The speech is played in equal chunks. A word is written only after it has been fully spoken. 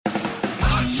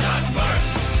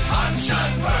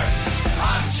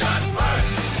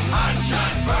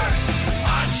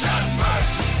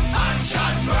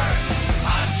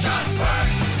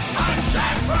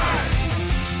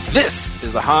This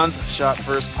is the Hans Shot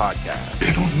First podcast.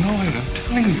 They don't know it, I'm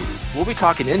telling you. We'll be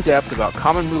talking in depth about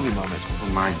common movie moments For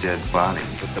my dead body.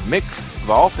 with the mix of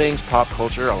all things pop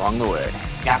culture along the way.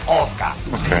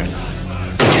 Okay.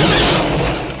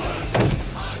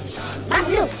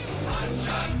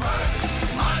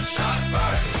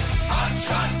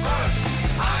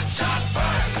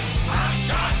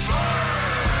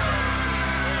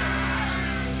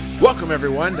 Welcome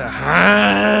everyone to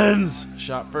Hans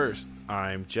Shot First.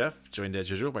 I'm Jeff, joined as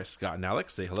usual by Scott and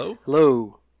Alex. Say hello.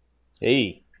 Hello.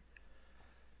 Hey.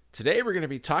 Today we're going to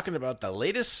be talking about the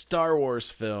latest Star Wars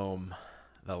film,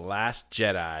 The Last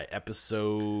Jedi,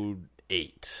 Episode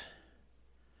 8.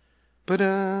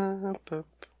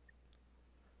 Ba-da-bump.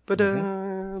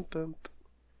 Ba-da-bump.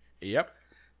 Yep.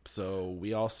 So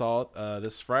we all saw it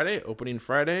this Friday, opening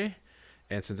Friday.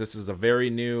 And since this is a very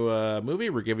new movie,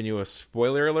 we're giving you a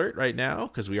spoiler alert right now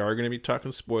because we are going to be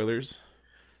talking spoilers.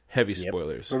 Heavy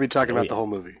spoilers. We'll be talking about the whole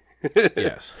movie.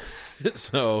 Yes.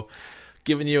 So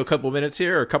giving you a couple minutes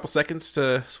here or a couple seconds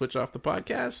to switch off the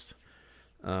podcast.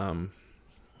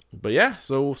 But yeah,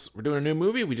 so we're doing a new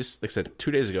movie. We just, like I said,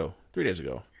 3 days ago.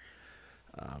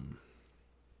 All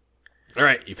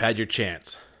right, you've had your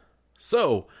chance.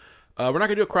 So we're not going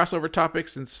to do a crossover topic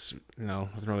since,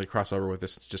 nothing really crossover with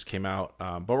this. It just came out.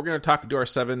 But we're going to do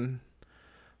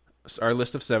our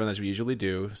list of 7 as we usually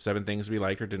do. 7 things we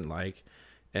liked or didn't like.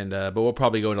 And but we'll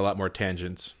probably go into a lot more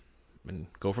tangents and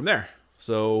go from there.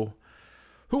 So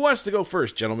who wants to go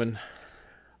first, gentlemen?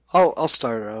 I'll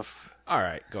start off. All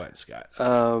right, go ahead, Scott.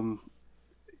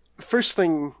 First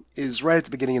thing is right at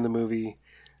the beginning of the movie,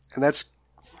 and this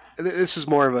is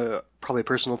more of probably a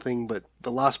personal thing, but the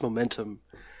lost momentum.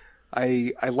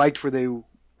 I liked where they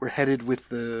were headed with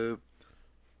the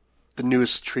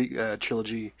newest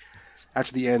trilogy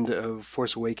after the end of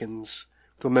Force Awakens.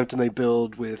 The momentum they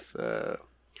build with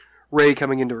Rey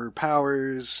coming into her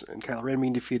powers and Kylo Ren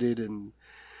being defeated, and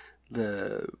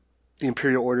the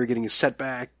Imperial Order getting a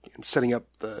setback and setting up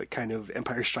the kind of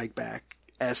Empire Strike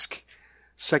Back-esque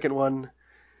second one,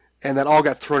 and that all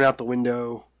got thrown out the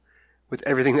window with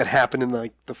everything that happened in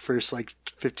the first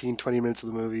 15, 20 minutes of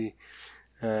the movie.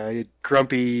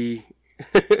 Grumpy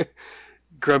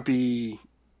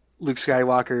Luke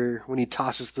Skywalker when he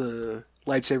tosses the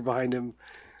lightsaber behind him,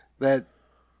 that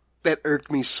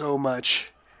irked me so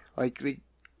much. They could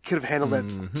have handled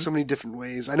that so many different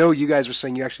ways. I know you guys were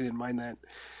saying you actually didn't mind that,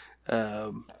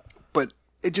 but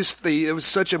it was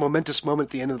such a momentous moment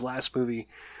at the end of the last movie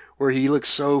where he looks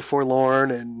so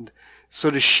forlorn, and so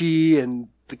does she, and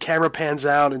the camera pans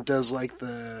out and does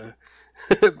the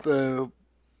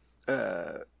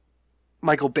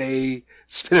Michael Bay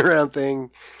spin around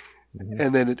thing,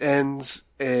 and then it ends,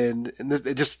 and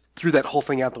it just threw that whole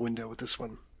thing out the window with this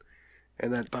one,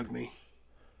 and that bugged me.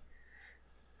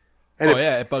 And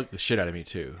it bugged the shit out of me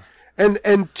too.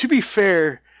 And to be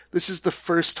fair, this is the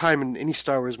first time in any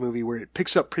Star Wars movie where it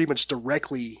picks up pretty much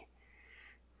directly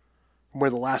where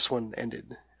the last one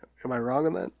ended. Am I wrong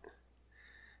on that?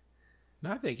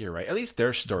 No, I think you're right. At least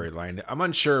their storyline. I'm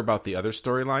unsure about the other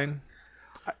storyline.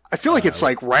 I feel like it's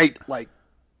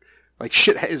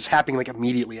shit is happening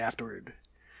immediately afterward.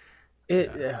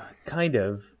 It kind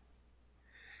of.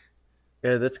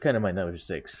 Yeah, that's kind of my number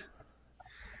 6.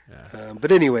 Yeah.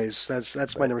 But anyways,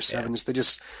 that's my number 7. Is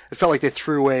it felt like they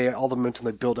threw away all the momentum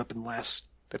they built up at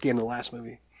the end of the last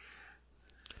movie.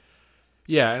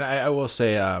 Yeah, and I will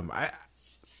say,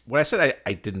 when I said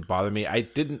I didn't bother me, I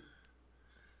didn't.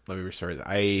 Let me restart that.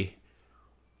 I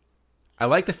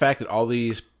like the fact that all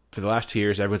these, for the last 2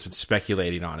 years, everyone's been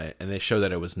speculating on it, and they show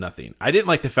that it was nothing. I didn't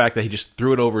like the fact that he just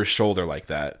threw it over his shoulder like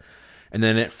that, and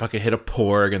then it fucking hit a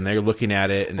porg, and they're looking at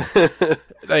it, and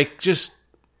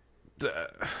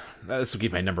this will be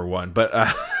my number 1, but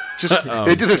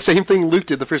they did the same thing Luke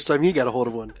did the first time he got a hold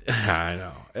of one. I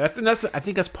know. I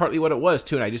think that's partly what it was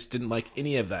too, and I just didn't like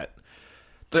any of that.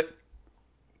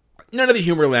 None of the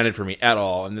humor landed for me at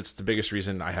all, and that's the biggest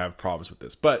reason I have problems with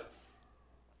this. But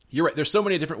you're right. There's so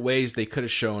many different ways they could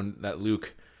have shown that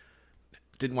Luke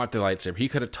didn't want the lightsaber. He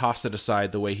could have tossed it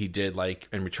aside the way he did,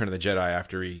 in Return of the Jedi,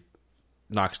 after he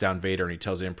knocks down Vader and he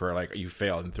tells the Emperor, you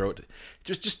failed, and throw it.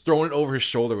 Just throwing it over his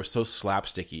shoulder was so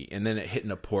slapsticky, and then it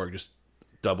hitting a porg just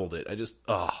doubled it.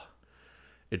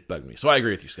 It bugged me. So I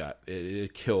agree with you, Scott.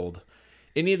 It killed.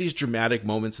 Any of these dramatic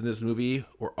moments in this movie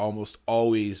were almost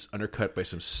always undercut by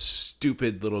some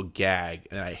stupid little gag,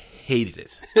 and I hated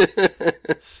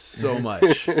it so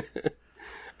much.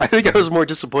 I think I was more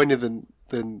disappointed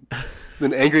than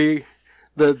angry.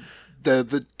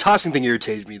 The tossing thing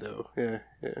irritated me, though. Yeah.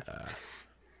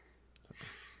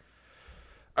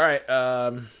 All right,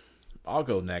 I'll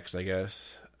go next, I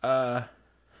guess.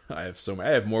 I have so many.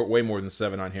 I have way more than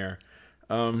 7 on here.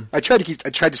 I tried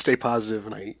to stay positive,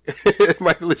 and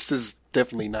my list is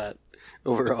definitely not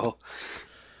overall.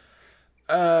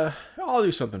 I'll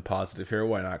do something positive here.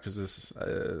 Why not? Because this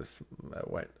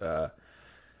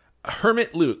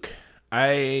Hermit Luke.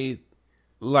 I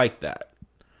like that.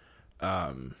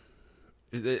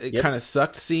 It kind of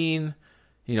sucked seeing,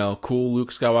 cool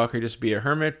Luke Skywalker just be a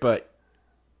hermit, but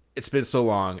it's been so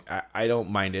long. I don't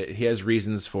mind it. He has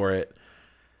reasons for it.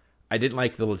 I didn't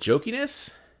like the little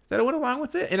jokiness that went along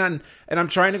with it, and I'm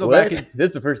trying to go back. This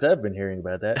is the first I've been hearing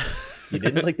about that. You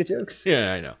didn't like the jokes?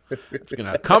 Yeah, I know. It's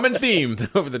gonna common theme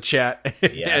over the chat,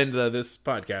 and this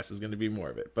podcast is going to be more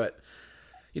of it. But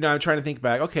I'm trying to think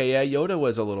back. Okay, yeah, Yoda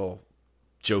was a little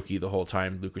jokey the whole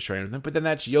time Luke was training with him, but then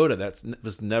that's Yoda.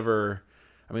 Was never.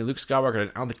 I mean, Luke Skywalker.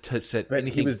 I don't think said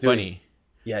anything funny.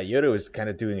 Yeah, Yoda was kind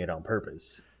of doing it on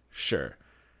purpose. Sure.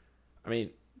 I mean,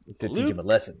 to teach him a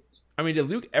lesson. I mean, did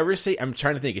Luke ever say? I'm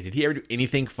trying to think. Did he ever do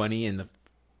anything funny in the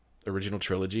original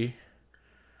trilogy?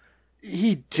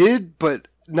 He did, but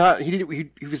not.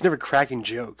 He was never cracking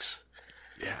jokes.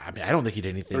 Yeah, I mean, I don't think he did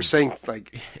anything. Or saying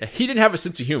like he didn't have a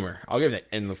sense of humor. I'll give that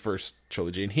in the first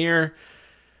trilogy. And here,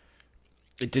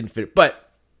 it didn't fit.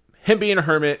 But him being a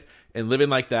hermit and living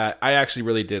like that, I actually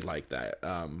really did like that.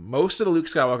 Most of the Luke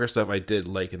Skywalker stuff I did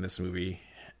like in this movie.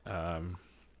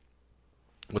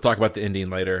 We'll talk about the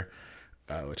ending later,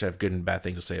 which I have good and bad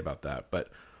things to say about that. But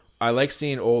I like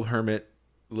seeing old hermit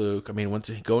Luke. I mean, once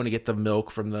going to get the milk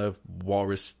from the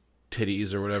walrus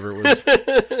titties or whatever it was.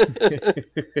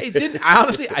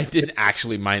 I didn't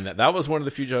actually mind that. That was one of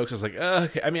the few jokes I was like,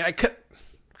 okay. I mean, I could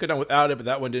have done without it, but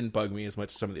that one didn't bug me as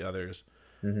much as some of the others.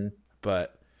 Mm-hmm.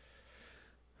 But,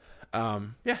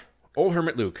 yeah, old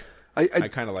hermit Luke. I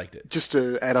kind of liked it. Just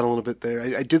to add on a little bit there,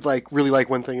 I did really like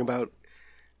one thing about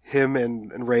him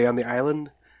and Rey on the island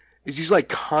is he's like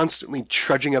constantly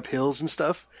trudging up hills and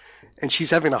stuff, and she's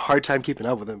having a hard time keeping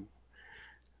up with him.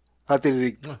 I thought they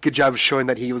did a good job of showing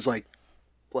that he was like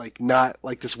not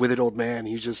like this withered old man.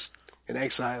 He was just in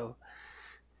exile.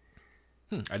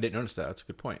 I didn't notice that. That's a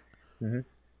good point. Mm-hmm.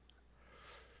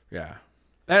 Yeah,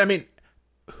 and I mean,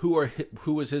 who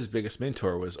was his biggest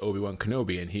mentor was Obi-Wan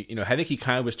Kenobi, and he, I think he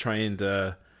kind of was trying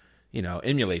to,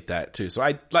 emulate that too. So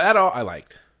I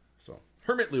liked. So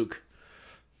Hermit Luke,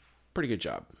 pretty good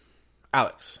job.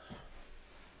 Alex,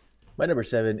 my number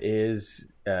 7 is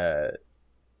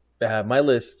my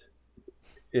list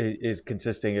is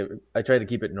consisting of. I try to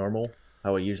keep it normal,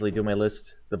 how I usually do my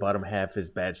list. The bottom half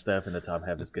is bad stuff, and the top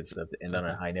half is good stuff to end on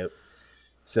a high note.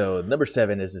 So number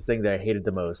 7 is the thing that I hated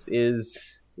the most.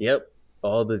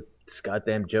 All the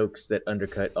goddamn jokes that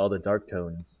undercut all the dark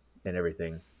tones and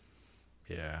everything.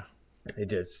 Yeah. It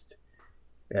just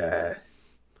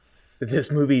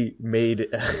this movie made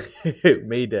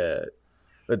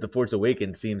The Force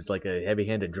Awakens seems like a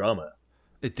heavy-handed drama.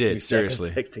 It did, seriously.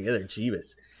 Text together,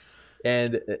 Jeebus.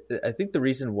 And I think the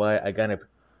reason why I kind of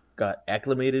got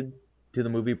acclimated to the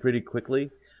movie pretty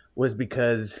quickly was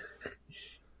because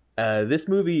this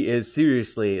movie is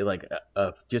seriously like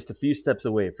just a few steps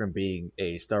away from being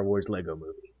a Star Wars Lego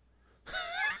movie.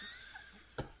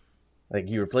 Like,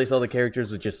 you replace all the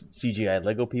characters with just CGI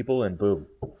Lego people, and boom,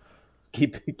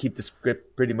 keep the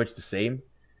script pretty much the same,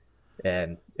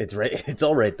 and it's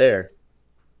all right there.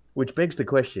 Which begs the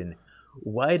question: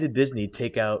 why did Disney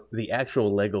take out the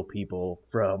actual Lego people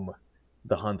from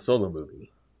the Han Solo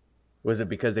movie? Was it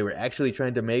because they were actually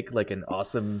trying to make like an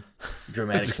awesome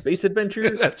dramatic space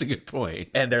adventure? That's a good point.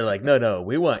 And they're like, no,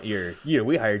 we want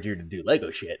we hired you to do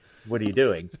Lego shit. What are you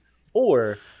doing?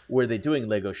 Or were they doing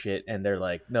Lego shit and they're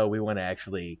like, no, we want to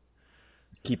actually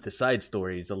keep the side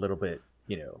stories a little bit,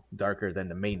 darker than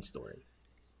the main story.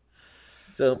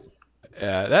 So,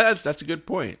 yeah, that's a good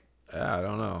point. I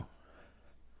don't know.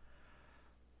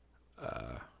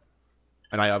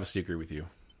 And I obviously agree with you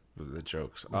with the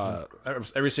jokes. Mm-hmm.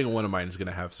 Every single one of mine is going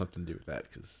to have something to do with that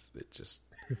because it just.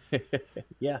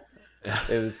 Yeah,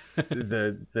 it was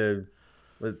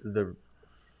the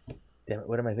damn it,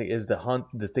 what am I thinking? It was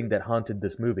the thing that haunted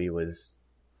this movie was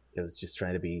it was just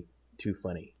trying to be too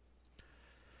funny.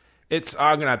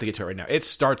 I'm gonna have to get to it right now. It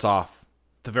starts off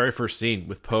the very first scene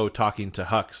with Poe talking to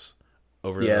Hux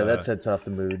over. Yeah, that sets off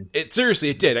the mood. It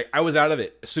did. I was out of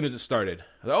it as soon as it started.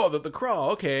 Oh, the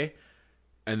crawl, okay.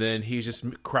 And then he's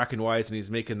just cracking wise and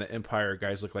he's making the Empire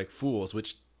guys look like fools,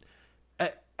 which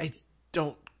I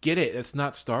don't get it. It's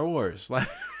not Star Wars. Like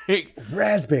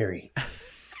Raspberry.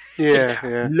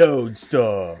 Yeah.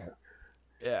 Lodestar.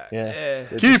 Yeah.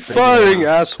 Keep firing,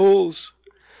 assholes.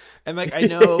 And like, I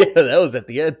know. Yeah, that was at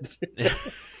the end.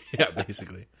 Yeah,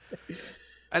 basically.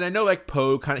 And I know like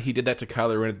Poe he did that to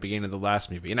Kylo Ren at the beginning of the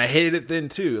last movie. And I hated it then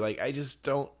too. Like, I just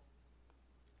don't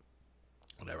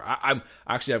whatever.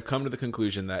 I've come to the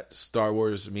conclusion that Star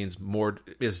Wars means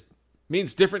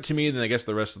different to me than I guess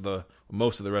most of the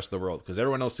rest of the world, because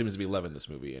everyone else seems to be loving this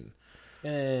movie.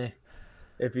 And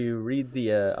if you read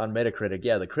the on Metacritic,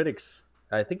 the critics,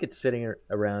 I think it's sitting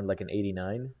around like an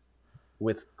 89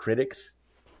 with critics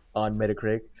on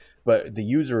Metacritic, but the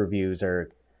user reviews are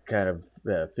kind of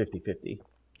 50-50.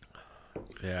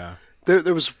 Yeah.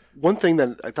 There was one thing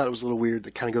that I thought was a little weird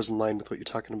that kind of goes in line with what you're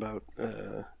talking about,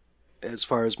 as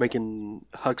far as making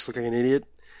Hux look like an idiot,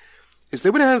 is they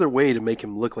went out of their way to make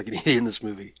him look like an idiot in this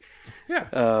movie. Yeah.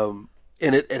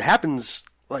 And it happens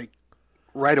like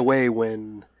right away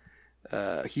when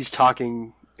he's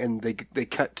talking and they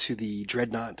cut to the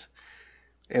Dreadnought.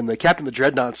 And the captain of the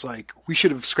Dreadnought's like, we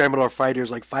should have scrambled our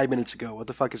fighters like 5 minutes ago. What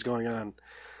the fuck is going on?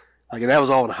 Like, and that was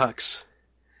all in Hux.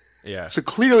 Yeah. So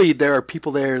clearly there are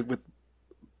people there with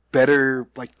better,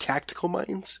 like, tactical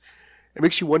minds. It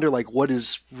makes you wonder, like, what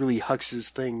is really Hux's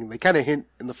thing? They kind of hint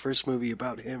in the first movie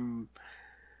about him,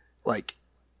 like,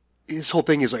 his whole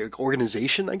thing is, like,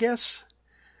 organization, I guess?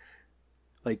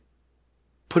 Like,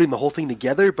 putting the whole thing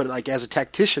together, but, like, as a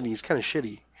tactician, he's kind of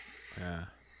shitty. Yeah.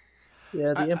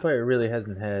 Yeah, the Empire really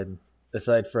hasn't had,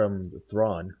 aside from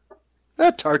Thrawn.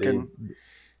 Tarkin.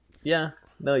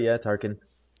 Tarkin.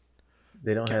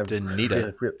 They don't Captain have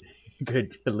Nita. really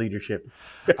good leadership.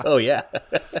 Oh, yeah.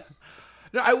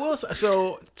 No, I will.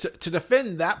 So to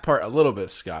defend that part a little bit,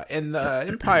 Scott, and the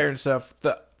Empire and stuff,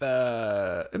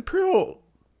 the Imperial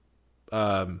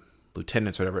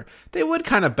lieutenants, whatever, they would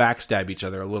kind of backstab each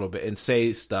other a little bit and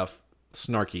say stuff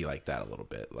snarky like that a little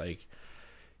bit, like,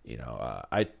 you know,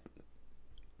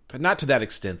 but not to that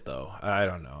extent though. I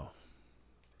don't know.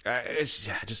 It's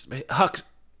just Hux.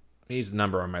 He's a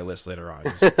number on my list later on.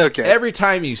 Okay. Every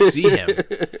time you see him,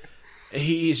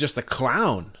 he's just a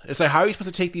clown. It's like, how are you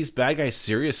supposed to take these bad guys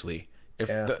seriously? I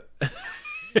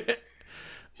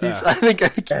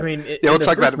think. I mean, we'll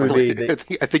talk about it movie, later.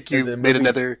 I think you made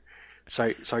another.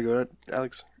 Sorry, go ahead,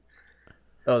 Alex.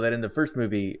 Oh, that in the first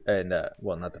movie, and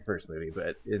well, not the first movie,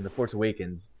 but in The Force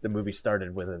Awakens, the movie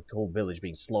started with a whole village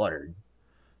being slaughtered.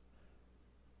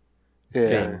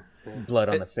 Yeah. And blood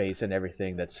on the face and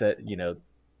everything that set it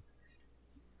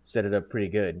up pretty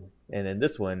good. And then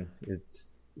this one,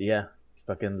 it's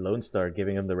fucking Lone Star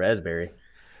giving him the raspberry.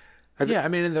 Yeah, I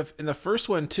mean, in the first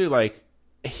one too, like,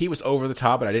 he was over the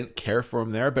top, and I didn't care for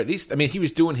him there. But at least, I mean, he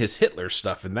was doing his Hitler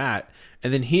stuff in that,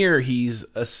 and then here he's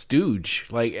a stooge.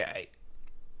 Like, yeah.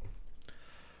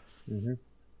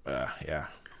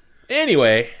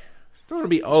 Anyway, don't want to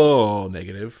be all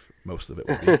negative. Most of it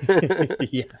will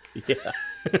be. Yeah.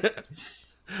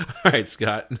 All right,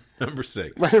 Scott, number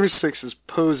 6. My number 6 is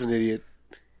Poe's an idiot.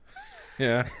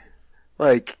 Yeah.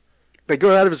 Like, they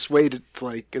go out of their way to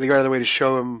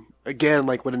show him again,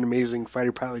 like, what an amazing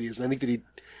fighter pilot he is. And I think that he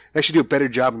actually do a better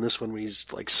job in this one when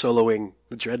he's like soloing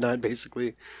the Dreadnought,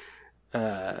 basically.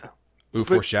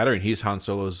 Foreshadowing, he's Han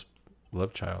Solo's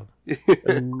love child.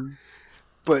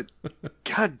 But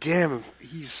god damn,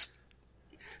 his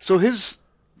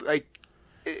like,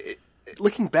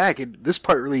 looking back, this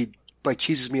part really like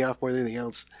cheeses me off more than anything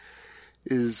else.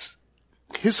 Is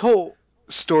his whole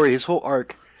story, his whole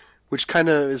arc, which kind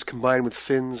of is combined with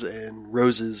Finn's and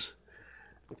Rose's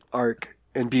arc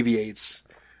and BB-8's.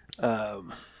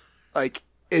 Like,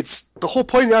 it's the whole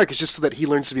point of the arc is just so that he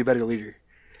learns to be a better leader.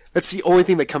 That's the only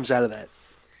thing that comes out of that.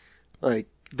 Like,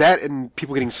 that and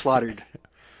people getting slaughtered.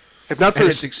 If not for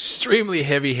it's extremely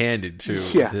heavy-handed too.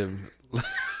 Yeah. With him.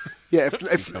 Yeah,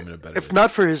 if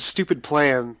not for his stupid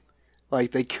plan,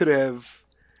 like, they could have,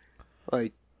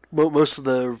 like, most of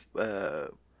the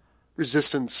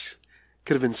resistance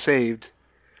could have been saved.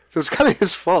 So it's kind of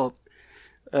his fault.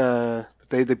 They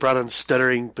brought on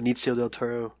stuttering Benicio del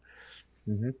Toro.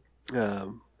 Mm-hmm. But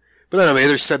I don't know, maybe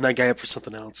they're setting that guy up for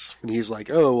something else. When he's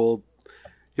like, oh, well,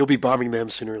 you'll be bombing them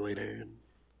sooner or later.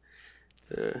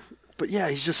 But yeah,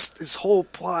 he's just, his whole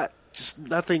plot, just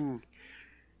nothing,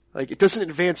 like, it doesn't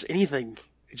advance anything.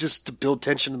 It's just to build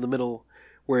tension in the middle,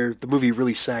 where the movie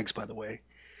really sags, by the way.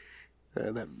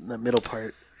 That middle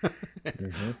part.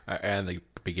 Mm-hmm. And the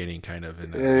beginning, kind of.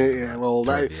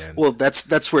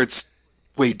 That's where it's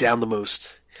weighed down the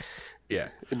most. Yeah,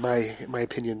 in my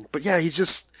opinion. But yeah, he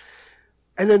just,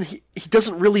 and then he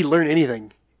doesn't really learn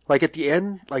anything. Like, at the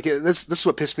end, like, this is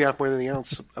what pissed me off more than anything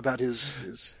else about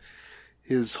his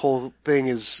whole thing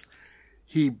is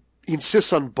he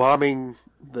insists on bombing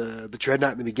the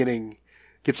Dreadnought in the beginning,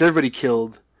 gets everybody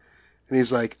killed, and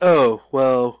he's like, oh,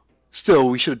 well, still,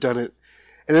 we should have done it.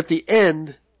 And at the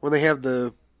end, when they have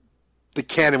the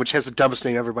cannon, which has the dumbest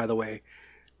name ever, by the way,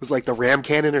 it was like the Ram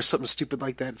Cannon or something stupid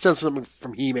like that. It sounds something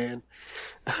from He-Man.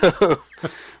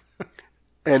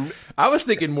 And I was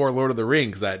thinking more Lord of the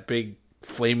Rings, that big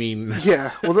flaming.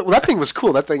 yeah, well, that thing was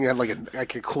cool. That thing had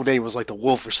like a cool name. It was like the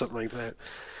Wolf or something like that.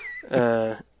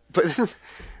 But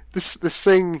this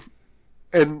thing,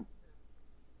 and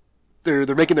they're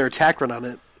making their attack run on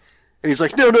it, and he's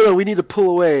like, no, we need to pull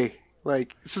away.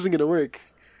 Like, this isn't gonna work.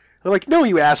 And I'm like, no,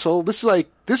 you asshole. This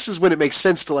is when it makes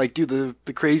sense to like do the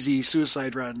crazy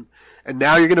suicide run, and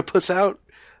now you're gonna puss out.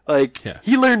 Like, Yeah.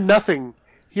 He learned nothing.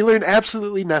 He learned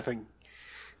absolutely nothing.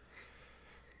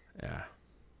 Yeah.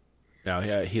 No,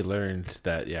 yeah, he learned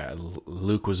that,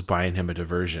 Luke was buying them a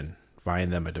diversion,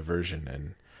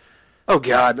 and Oh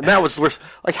God, and that was the worst.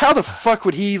 Like, how the fuck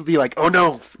would he be like, oh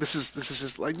no, this is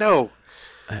his, like, no.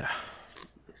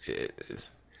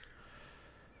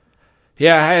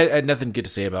 Yeah, I had nothing good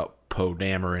to say about Poe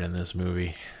Dameron in this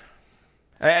movie.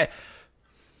 This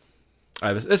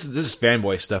is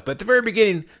fanboy stuff, but at the very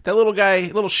beginning, that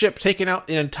little ship taking out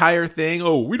the entire thing.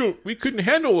 Oh, we couldn't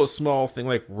handle a small thing.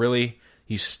 Like, really?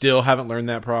 You still haven't learned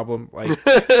that problem? Like,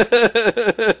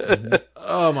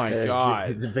 oh my God!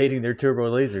 It's invading their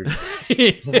turbo lasers.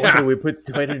 Yeah.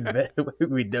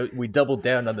 We doubled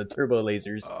down on the turbo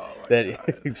lasers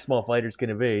that small fighters can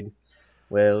evade.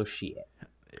 Well, shit.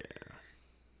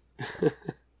 All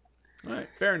right,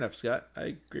 fair enough, Scott.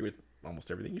 I agree with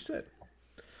almost everything you said.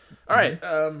 All right.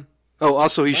 Oh,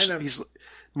 also, he's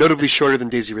notably shorter than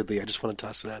Daisy Ridley. I just want to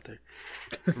toss it out there.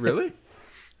 Really?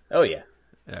 Oh yeah.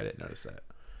 Yeah, I didn't notice that.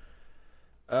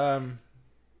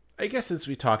 I guess since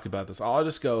we talked about this, I'll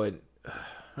just go and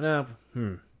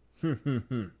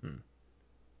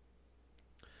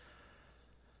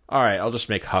All right, I'll just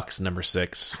make Hux number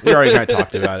 6. We already kind of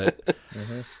talked about it.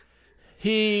 Mm-hmm.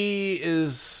 He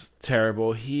is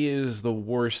terrible. He is the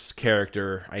worst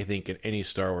character, I think, in any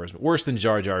Star Wars. Worse than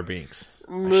Jar Jar Binks.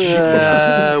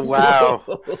 Wow.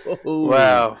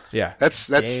 Wow. Yeah. That's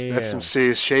some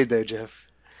serious shade there, Jeff.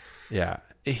 Yeah.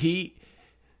 He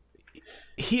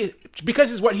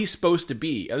because it's what he's supposed to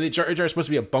be. I mean, Jar Jar is supposed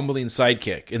to be a bumbling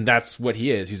sidekick, and that's what he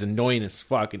is. He's annoying as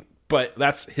fuck, but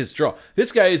that's his draw.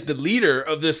 This guy is the leader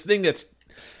of this thing that's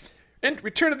in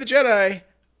Return of the Jedi.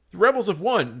 The rebels have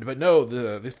won, but no,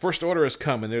 the First Order has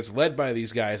come, and it's led by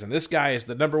these guys, and this guy is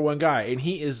the number one guy, and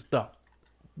he is the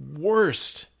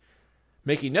worst,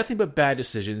 making nothing but bad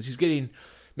decisions. He's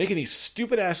making these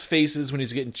stupid ass faces when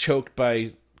he's getting choked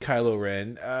by Kylo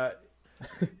Ren.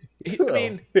 You're not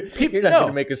going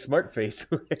to make a smart face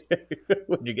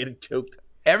when you're getting choked.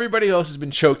 Everybody else who's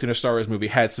been choked in a Star Wars movie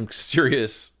had some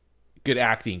serious good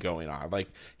acting going on. Like,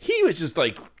 he was just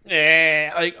like,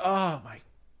 oh my.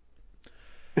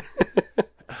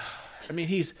 I mean,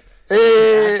 he's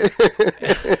in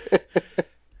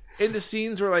the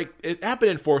scenes where, like, it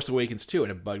happened in Force Awakens too,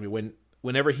 and it bugged me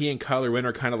whenever he and Kylo Ren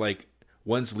are kind of like,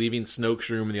 one's leaving Snoke's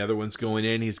room and the other one's going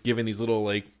in. He's giving these little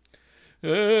like,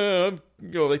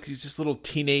 like these just little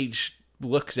teenage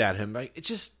looks at him. Like, it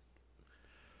just,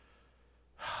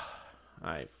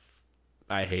 I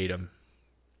hate him.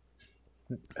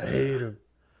 I hate him.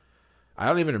 I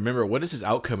don't even remember, what is his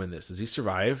outcome in this? Does he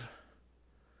survive?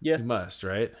 Yeah. He must,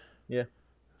 right? Yeah.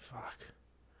 Fuck.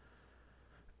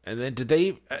 And then did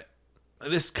they...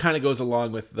 this kind of goes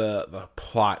along with the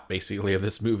plot, basically, of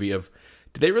this movie. Did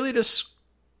they really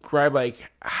describe,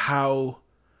 like, how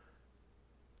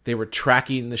they were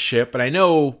tracking the ship? And I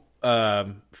know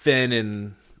Finn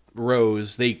and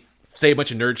Rose, they say a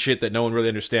bunch of nerd shit that no one really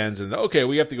understands. And, okay,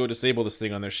 we have to go disable this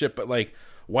thing on their ship. But, like,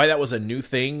 why that was a new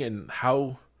thing and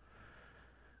how...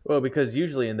 Well, because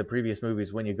usually in the previous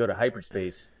movies, when you go to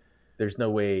hyperspace, there's no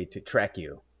way to track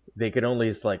you. They could only,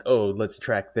 it's like, oh, let's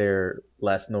track their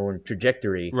last known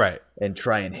trajectory, right, and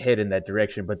try and head in that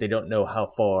direction, but they don't know how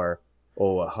far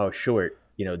or how short,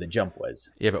 the jump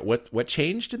was. Yeah, but what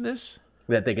changed in this?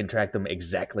 That they can track them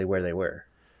exactly where they were.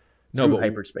 No, through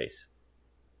hyperspace.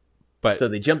 But so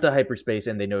they jumped to hyperspace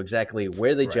and they know exactly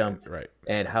where they jumped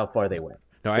and how far they went.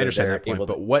 No, so I understand that point,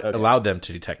 but what allowed them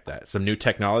to detect that? Some new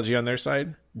technology on their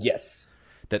side? Yes.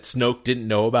 That Snoke didn't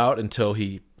know about until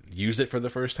he used it for the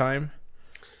first time?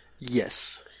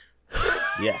 Yes.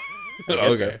 Yeah.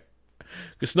 Okay.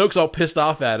 Because Snoke's all pissed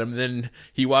off at him, then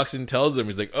he walks in and tells him,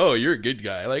 he's like, oh, you're a good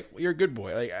guy. Like, you're a good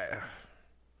boy. Like,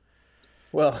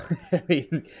 Well, I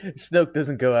mean, Snoke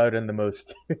doesn't go out in the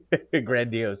most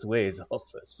grandiose ways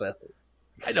also, so...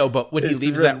 I know, but when he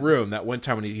leaves that room, that one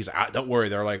time when he's out, don't worry,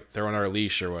 they're on our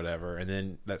leash or whatever, and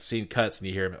then that scene cuts and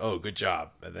you hear him, oh, good job,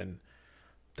 and then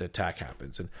the attack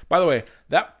happens. And by the way,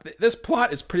 this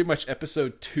plot is pretty much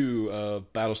episode 2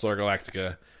 of Battlestar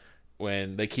Galactica,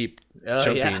 when they keep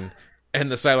jumping,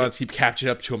 and the Cylons keep catching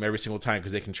up to him every single time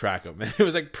because they can track him. And it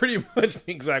was like pretty much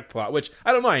the exact plot, which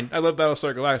I don't mind. I love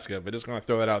Battlestar Galactica, but just want to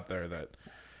throw that out there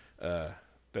that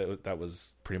that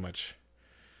was pretty much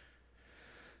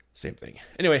same thing.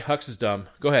 Anyway, Hux is dumb.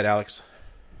 Go ahead, Alex.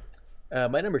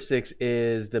 My number 6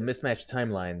 is the mismatched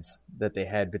timelines that they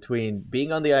had between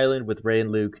being on the island with Rey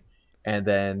and Luke and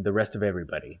then the rest of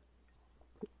everybody.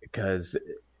 Because,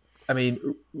 I mean,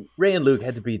 Rey and Luke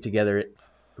had to be together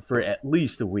for at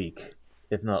least a week,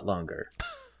 if not longer,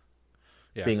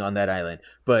 being on that island.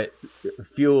 But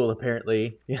fuel,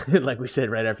 apparently, like we said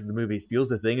right after the movie, fuel's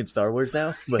the thing in Star Wars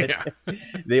now. But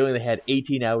they only had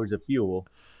 18 hours of fuel.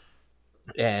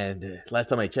 And last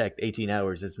time I checked, 18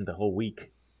 hours isn't a whole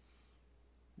week.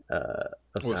 Of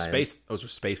time. Those are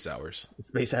space hours.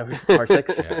 Space hours,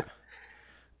 parsecs. Yeah.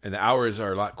 And the hours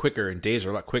are a lot quicker, and days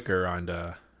are a lot quicker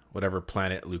on whatever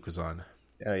planet Luke is on.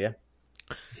 Oh yeah.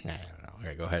 I don't know.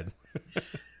 Okay, go ahead.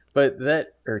 But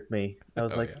that irked me. I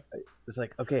was yeah. it's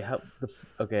like, okay,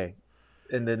 okay,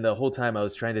 and then the whole time I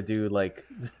was trying to do like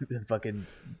the fucking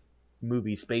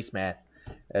movie space math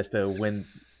as to when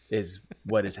is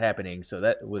what is happening. So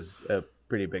that was a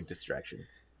pretty big distraction.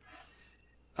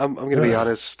 I'm going to be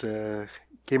honest.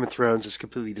 Game of Thrones has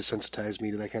completely desensitized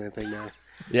me to that kind of thing now.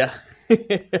 Yeah.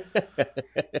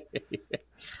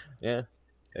 Yeah.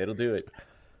 It'll do it.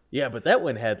 Yeah, but that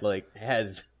one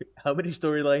has how many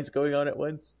storylines going on at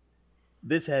once?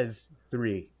 This has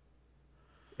 3.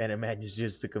 And it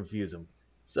manages to confuse them.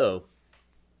 So.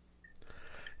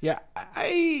 Yeah,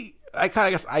 I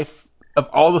kind of guess of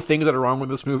all the things that are wrong with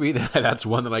this movie, that's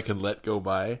one that I can let go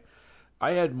by.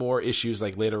 I had more issues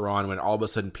like later on when all of a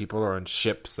sudden people are on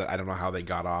ships that I don't know how they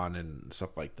got on and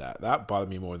stuff like that. That bothered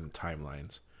me more than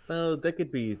timelines. Well, that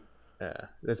could be.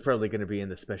 That's probably going to be in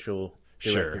the special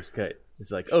director's cut. It's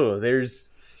like, oh, there's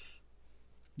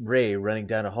Rey running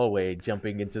down a hallway,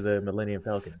 jumping into the Millennium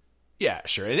Falcon. Yeah,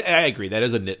 sure. And I agree. That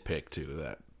is a nitpick too.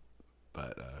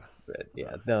 But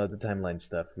yeah, no, the timeline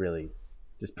stuff really,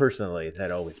 just personally,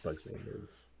 that always bugs me in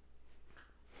movies.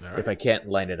 Right. If I can't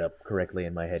line it up correctly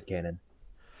in my head canon.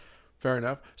 Fair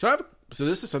enough. So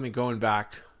this is something going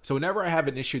back. So whenever I have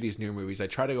an issue with these new movies, I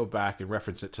try to go back and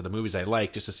reference it to the movies I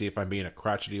like, just to see if I'm being a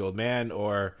crotchety old man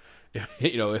or,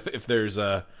 if there's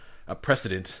a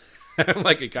precedent. I'm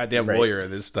like a goddamn lawyer in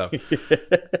this stuff.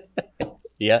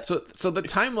 Yeah. So the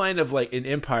timeline of like in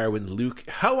Empire when Luke,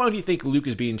 how long do you think Luke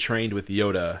is being trained with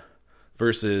Yoda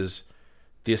versus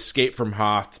the escape from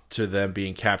Hoth to them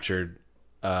being captured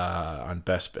on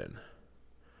Bespin?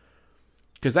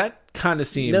 Because that kind of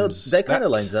seems... that kind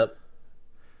of lines up.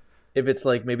 If it's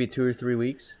like maybe 2 or 3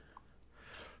 weeks.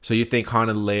 So you think Han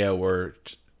and Leia were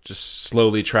just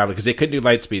slowly traveling, because they couldn't do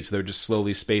light speed, so they were just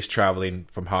slowly space traveling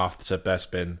from Hoth to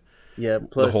Bespin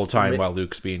the whole time while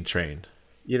Luke's being trained.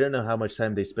 You don't know how much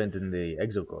time they spent in the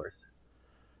Exocores.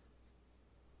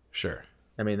 Sure.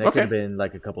 I mean, that could have been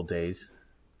like a couple days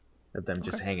of them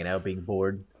just hanging out, being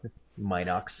bored.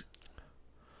 Minox.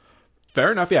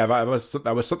 Fair enough. Yeah, that was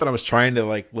something I was trying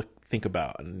to think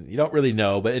about, and you don't really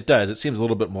know, but it does. It seems a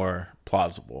little bit more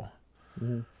plausible.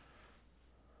 Mm-hmm.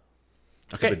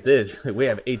 Okay, but this we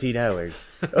have 18 hours.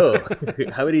 Oh,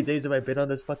 how many days have I been on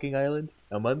this fucking island?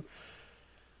 A month.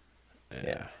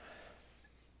 Yeah.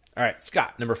 All right,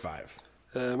 Scott, number 5.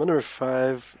 My number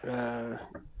 5. I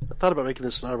thought about making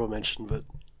this an honorable mention, but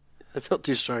I felt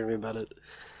too strongly about it.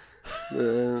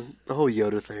 The whole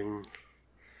Yoda thing.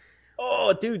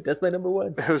 Oh, dude, that's my number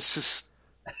 1. It was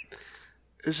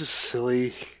just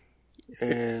silly,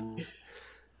 and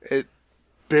it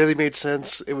barely made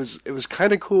sense. It was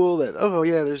kind of cool that, oh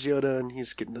yeah, there's Yoda and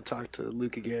he's getting to talk to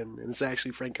Luke again, and it's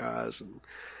actually Frank Oz, and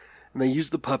they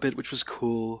used the puppet, which was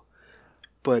cool,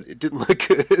 but it didn't look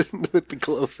good with the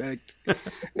glow effect.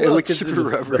 It looked super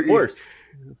rubbery.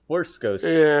 The Force Ghost.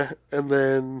 Yeah, and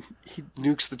then he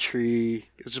nukes the tree,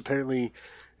 which apparently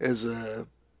is a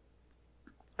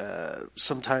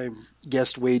sometime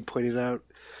guest Wade pointed out.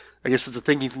 I guess it's a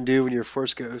thing you can do when you're a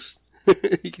Force Ghost.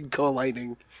 You can call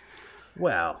lightning.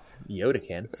 Wow, Yoda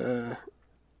can.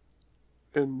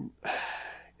 And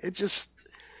it was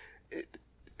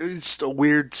just a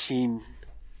weird scene,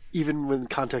 even in the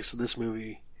context of this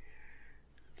movie.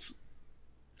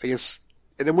 I guess,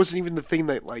 and it wasn't even the thing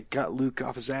that got Luke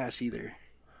off his ass either.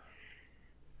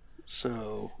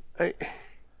 So it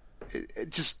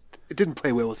didn't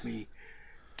play well with me.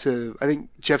 I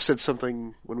think Jeff said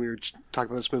something when we were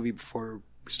talking about this movie before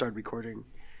we started recording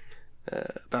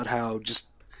about how just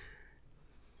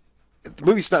the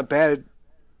movie's not bad.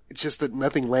 It's just that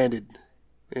nothing landed,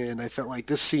 and I felt like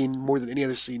this scene more than any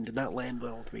other scene did not land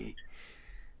well with me.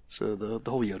 So the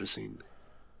whole Yoda scene.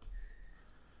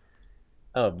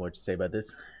 I have more to say about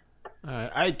this.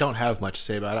 I don't have much to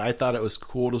say about it. I thought it was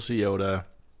cool to see Yoda.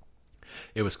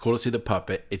 It was cool to see the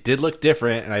puppet. It did look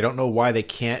different, and I don't know why they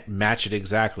can't match it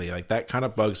exactly. Like, that kind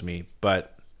of bugs me,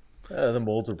 but... The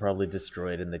molds were probably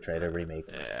destroyed, and they tried to remake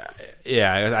them.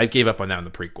 Yeah, I gave up on that in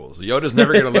the prequels. Yoda's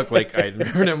never going to look like I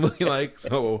remember him looking like,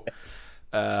 so...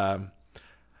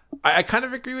 I kind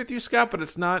of agree with you, Scott, but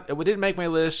it's not... It didn't make my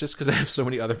list just because I have so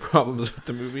many other problems with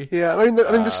the movie. Yeah, I mean,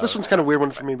 this one's kind of a weird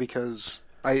one for me because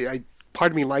I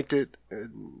part of me liked it,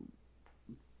 and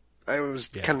I was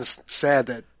kind of sad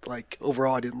that, like,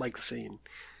 overall I didn't like the scene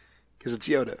because it's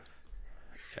Yoda.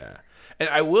 Yeah. And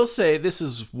I will say this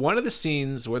is one of the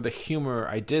scenes where the humor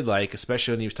I did like,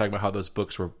 especially when he was talking about how those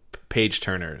books were page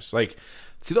turners. Like,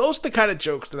 see, those are the kind of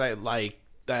jokes that I like,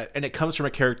 and it comes from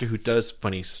a character who does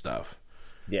funny stuff.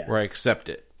 Yeah. Where I accept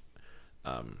it.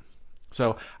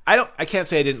 So I can't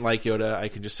say I didn't like Yoda. I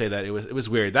can just say that it was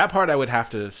weird. That part I would have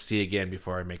to see again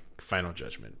before I make final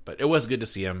judgment. But it was good to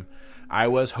see him. I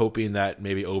was hoping that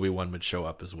maybe Obi-Wan would show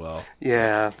up as well.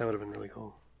 Yeah, that would have been really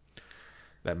cool.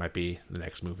 That might be the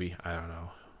next movie. I don't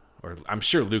know. Or I'm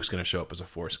sure Luke's going to show up as a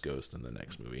Force ghost in the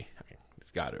next movie. I mean,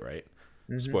 he's got it, right?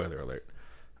 Mm-hmm. Spoiler alert.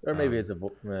 Or maybe as a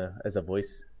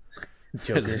voice.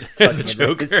 Joker. As the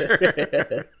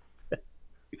Joker.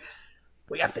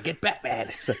 We have to get Batman.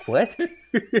 It's like, what?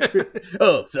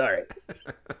 Oh, sorry.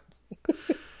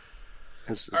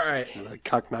 This is all right. The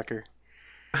cock knocker.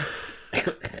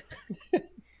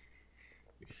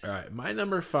 All right, my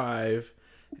number 5,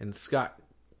 and Scott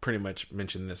pretty much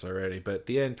mentioned this already, but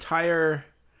the entire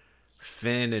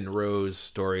Finn and Rose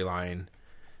storyline,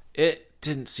 it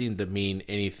didn't seem to mean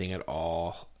anything at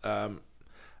all.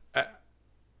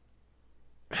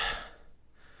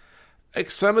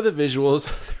 Like, some of the visuals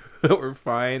were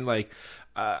fine. Like,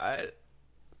 I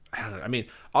don't know. I mean,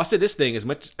 I'll say this thing: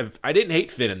 I didn't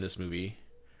hate Finn in this movie.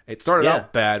 It started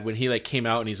out bad when he like came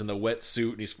out and he's in the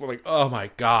wetsuit and he's like, "Oh my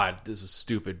god, this is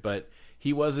stupid." But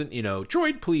he wasn't,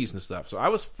 droid please and stuff. So I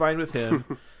was fine with him.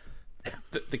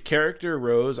 the character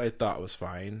Rose, I thought was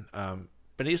fine.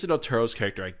 Benicio del Toro's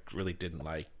character, I really didn't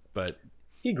like, but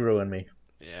he grew on me.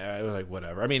 Yeah, I was like,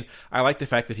 whatever. I mean, I like the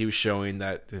fact that he was showing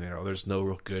that there's no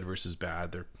real good versus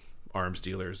bad. They're arms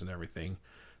dealers and everything,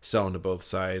 selling to both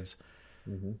sides.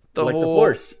 Mm-hmm. The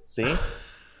Force, see?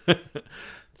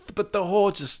 But the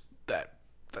whole just that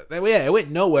it went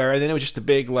nowhere, and then it was just a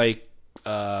big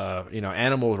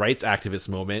animal rights activist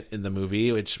moment in the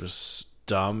movie, which was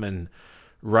dumb and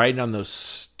riding on those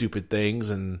stupid things.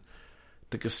 And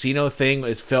the casino thing,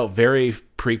 it felt very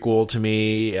prequel to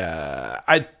me.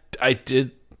 I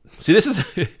did see this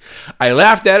is I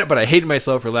laughed at it, but I hated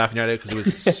myself for laughing at it because it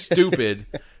was stupid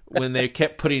when they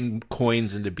kept putting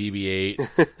coins into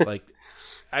BB-8. Like,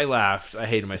 I laughed. I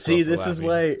hated myself. See, for this laughing. is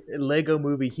why Lego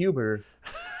movie humor,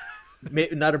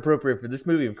 not appropriate for this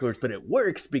movie, of course, but it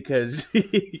works because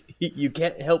you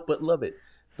can't help but love it.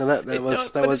 No, that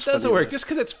was it doesn't work. Just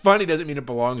because it's funny doesn't mean it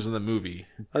belongs in the movie.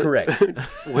 Correct.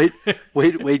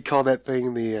 Wade called that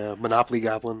thing the Monopoly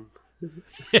Goblin.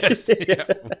 Yes, yeah,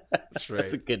 that's right.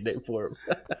 That's a good name for him.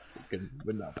 Good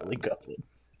Monopoly Goblin.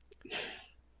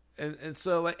 And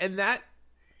so that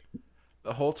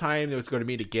the whole time there was going to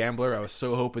meet a gambler, I was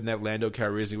so hoping that Lando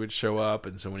Calrissian would show up,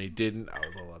 and so when he didn't, I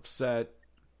was a little upset.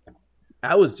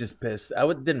 I was just pissed. I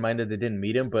didn't mind that they didn't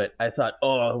meet him, but I thought,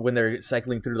 when they're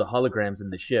cycling through the holograms in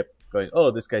the ship, going,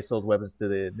 this guy sold weapons to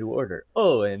the New Order.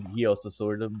 And he also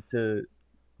sold them to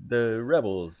the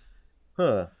rebels.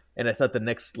 Huh. And I thought the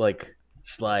next,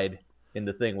 slide in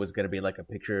the thing was going to be like a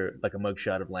picture, like a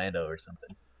mugshot of Lando or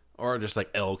something. Or just like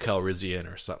El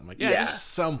Calrissian or something like that. Yeah, just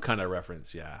some kind of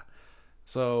reference, yeah.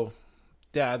 So,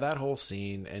 yeah, that whole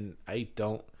scene, and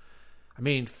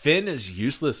Finn is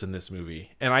useless in this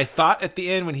movie. And I thought at the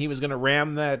end when he was going to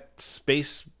ram that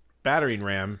space battering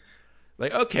ram,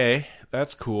 like, okay,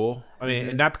 that's cool. I mean,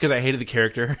 and not because I hated the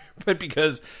character, but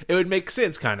because it would make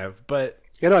sense, kind of. But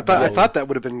I thought that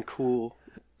would have been cool.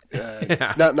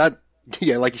 Not like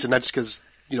you said, not just because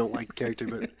you don't like the character,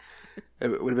 but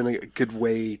it would have been a good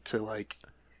way to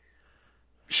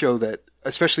show that,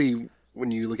 especially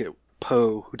when you look at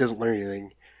Poe, who doesn't learn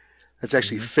anything. That's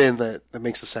actually Finn that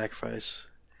makes the sacrifice.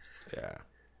 Yeah.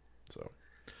 So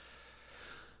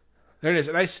there it is,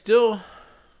 and I still.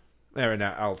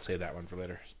 Now I'll save that one for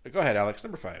later. Go ahead, Alex.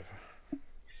 Number 5.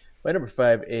 My number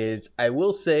 5 is, I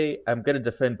will say I'm going to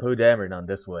defend Poe Dameron on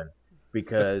this one,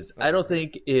 because I don't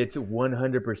think it's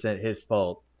 100% his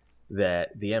fault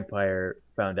that the Empire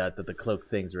found out that the cloak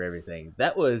things are everything.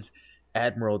 That was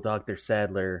Admiral Dr.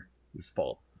 Sadler's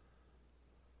fault.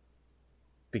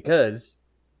 Because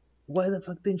why the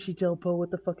fuck didn't she tell Poe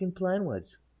what the fucking plan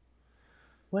was?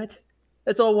 What?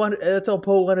 That's all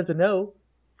Poe wanted to know.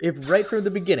 If right from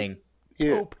the beginning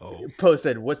Yeah. Poe. Poe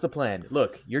said, "What's the plan?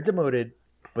 Look, you're demoted,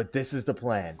 but this is the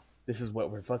plan. This is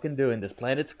what we're fucking doing. This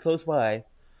planet's close by.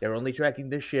 They're only tracking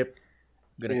this ship.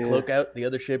 I'm gonna cloak out the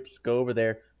other ships. Go over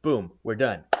there. Boom, we're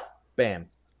done. Bam,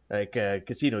 like a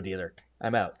casino dealer.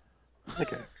 I'm out."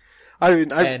 Okay. I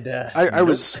mean, I Nope.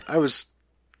 was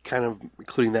kind of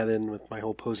including that in with my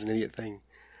whole Poe's an idiot thing.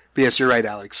 But yes, you're right,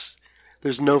 Alex.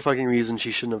 There's no fucking reason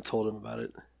she shouldn't have told him about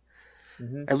it.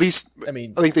 Mm-hmm. At least, I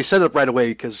mean, I think they set it up right away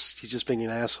because he's just being an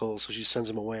asshole, so she sends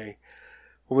him away.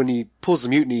 But when he pulls the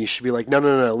mutiny, she'd be like, no,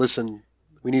 listen,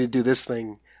 we need to do this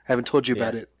thing. I haven't told you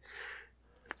about it.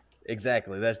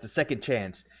 exactly. That's the second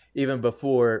chance. Even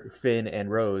before Finn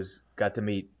and Rose got to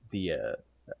meet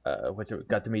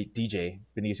got to meet DJ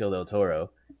Benicio del Toro,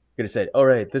 could have said, "All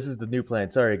right, this is the new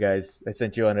plan. Sorry guys, I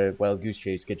sent you on a wild goose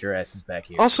chase. Get your asses back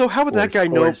here." Also, how would that guy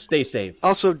know? Or stay safe.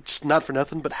 Also, just not for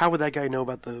nothing, but how would that guy know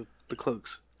about the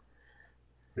cloaks?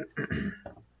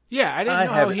 Yeah, I didn't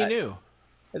know how he knew.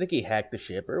 I think he hacked the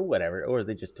ship or whatever, or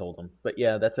they just told him. But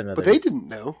yeah, that's another. But they didn't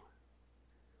know.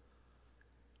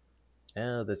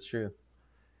 Yeah, that's true.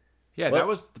 Yeah, Well- that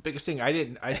was the biggest thing.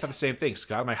 I thought the same thing,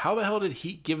 Scott. I'm like, how the hell did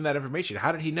he give him that information?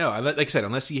 How did he know? Like I said,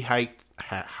 unless he hacked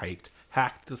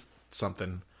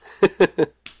something.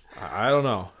 I don't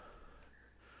know.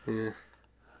 Yeah.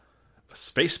 A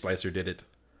space splicer did it.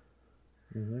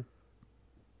 Mm-hmm.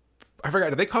 I forgot.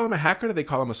 Did they call him a hacker or did they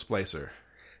call him a splicer?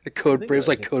 It was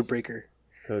like it's- Codebreaker.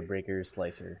 Codebreaker,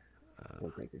 Slicer.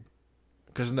 Codebreaker.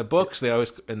 Because in the books,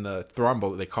 in the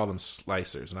Thrawn, they call them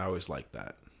slicers, and I always liked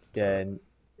that. Yeah, and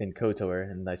in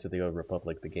KOTOR and Knights of the Old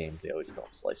Republic, the games, they always call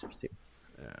them Slicers too.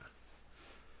 Yeah.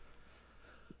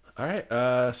 All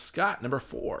right, Scott, number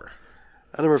 4.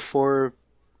 At number 4,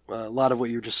 a lot of what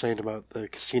you were just saying about the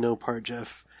casino part,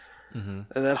 Jeff. Mm-hmm.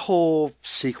 And that whole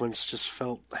sequence just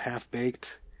felt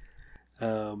half-baked.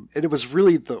 And it was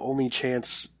really the only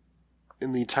chance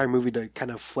in the entire movie to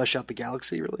kind of flesh out the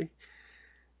galaxy, really.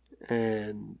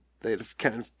 And the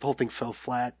whole thing fell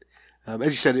flat. As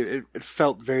you said, it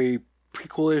felt very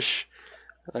prequel-ish.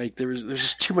 Like there's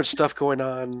just too much stuff going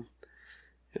on. And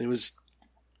it was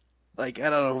like,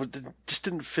 I don't know, it just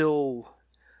didn't feel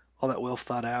all that well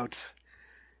thought out.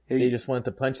 They just wanted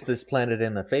to punch this planet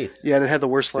in the face. Yeah, and it had the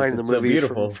worst line in the It's so movie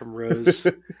beautiful. from Rose.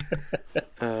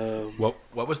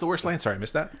 What was the worst line? Sorry, I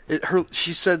missed that.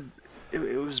 She said it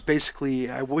was basically,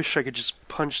 I wish I could just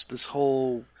punch this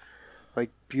whole like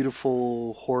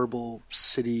beautiful, horrible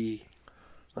city.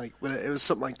 Like it was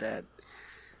something like that,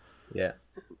 Yeah.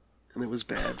 and it was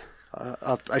bad.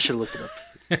 I should have looked it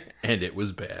up. And it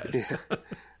was bad.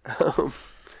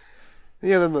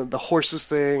 Yeah, then the horses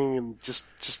thing, and just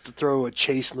to throw a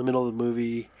chase in the middle of the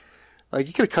movie. Like,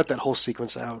 you could have cut that whole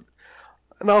sequence out.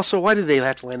 And also, why did they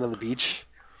have to land on the beach?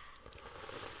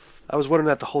 I was wondering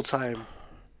that the whole time.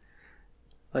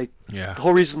 Like, Yeah. the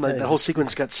whole reason that whole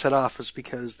sequence got set off was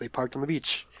because they parked on the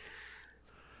beach.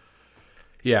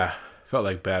 Yeah, felt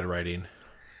like bad writing.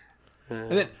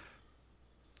 And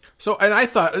I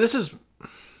thought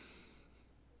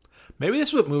maybe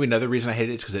this was movie. Another reason I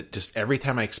hated it is because it just every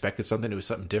time I expected something, it was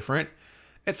something different.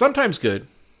 It's sometimes good,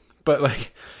 but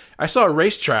like I saw a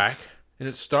racetrack and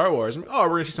it's Star Wars. I'm like, oh,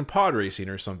 we're gonna see some pod racing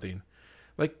or something.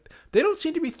 Like they don't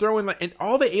seem to be throwing and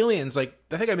all the aliens. Like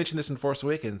I think I mentioned this in Force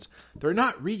Awakens. They're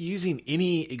not reusing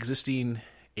any existing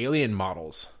alien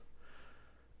models,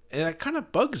 and that kind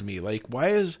of bugs me. Like why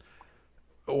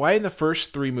in the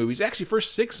first 3 movies, actually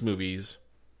first 6 movies,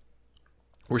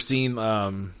 we're seeing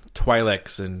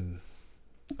Twi'leks and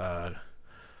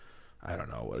I don't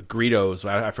know what Greedos,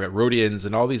 I forgot, Rhodians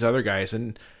and all these other guys,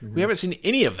 and we haven't seen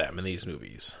any of them in these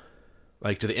movies.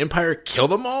 Like, did the Empire kill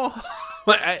them all?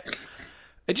 I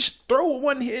just throw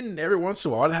one in every once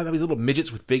in a while to have these little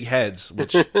midgets with big heads.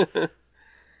 Which, I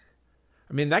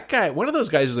mean, that guy, one of those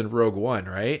guys was in Rogue One,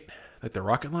 right? Like the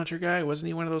rocket launcher guy, wasn't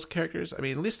he one of those characters? I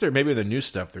mean, at least maybe the new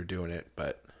stuff they're doing it,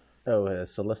 but Oh,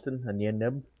 Celestin and Yen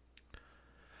Neb?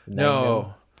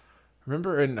 no.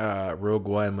 Remember in Rogue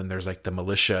One when there's like the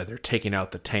militia, they're taking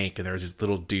out the tank, and there's this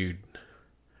little dude.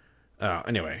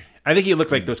 Anyway, I think he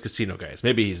looked like those casino guys.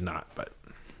 Maybe he's not, but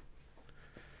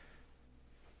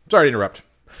sorry to interrupt.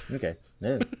 Okay.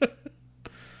 Yeah.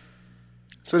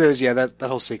 So anyways, yeah, that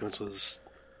whole sequence was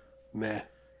meh.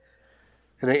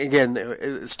 And again,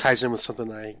 it ties in with something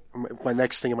my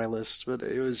next thing on my list, but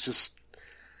it was just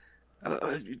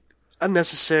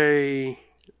unnecessary.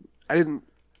 I didn't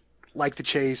like the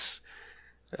chase.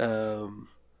 I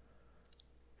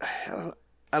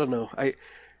don't know.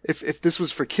 If this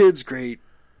was for kids, great.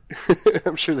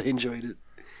 I'm sure they enjoyed it.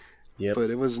 Yep. But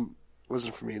it wasn't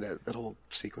for me, that whole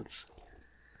sequence.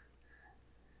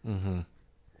 Mm-hmm.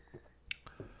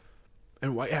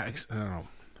 And why? Yeah, I don't know.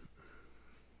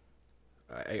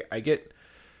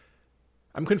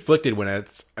 I'm conflicted when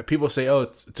it's people say, "Oh,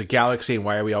 it's a galaxy, and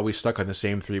why are we always stuck on the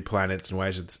same 3 planets? And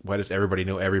why does everybody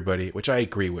know everybody?" Which I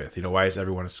agree with. Why is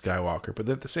everyone a Skywalker? But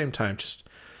at the same time, just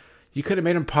you could have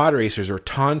made them pod racers or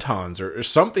tauntauns or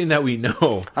something that we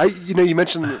know. You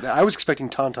mentioned that I was expecting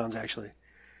tauntauns actually.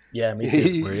 Yeah, me too.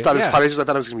 You thought it was pod racers. I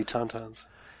thought it was going to be tauntauns.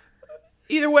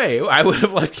 Either way, I would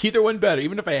have liked either one better.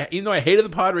 Even though I hated the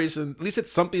pod racers, at least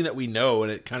it's something that we know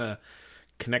and it kind of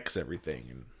connects everything.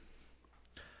 And,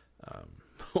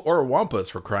 or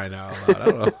Wampas, for crying out loud. I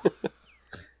don't know.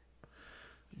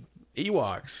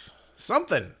 Ewoks.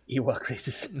 Something. Ewok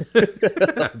races.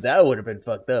 That would have been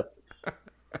fucked up.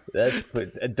 That's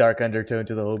put a dark undertone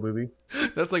to the whole movie.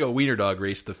 That's like a wiener dog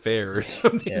race at the fair or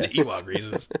something. Yeah. The Ewok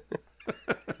races.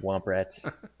 Womp rats.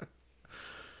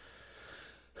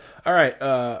 All right.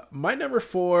 My number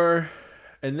 4,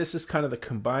 and this is kind of the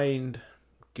combined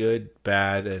good,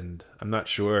 bad, and I'm not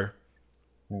sure,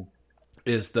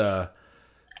 is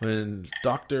when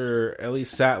Dr. Ellie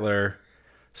Sattler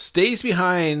stays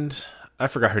behind. I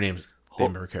forgot her name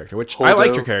of her character, which I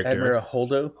liked her character. Admiral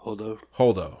Holdo.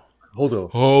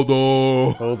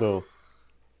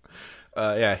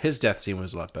 Yeah, his death scene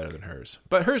was a lot better than hers,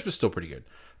 but hers was still pretty good.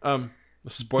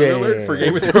 Spoiler alert for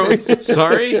Game of Thrones.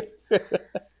 Sorry,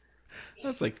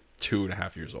 that's like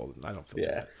 2.5 years old. I don't feel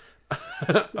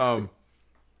bad.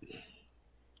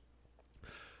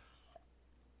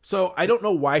 So I don't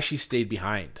know why she stayed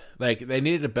behind. Like they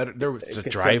needed a better. There was to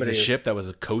drive the ship that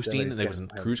was coasting and it was in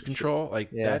cruise control. Like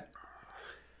that.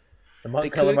 The Mon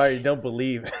Calamari don't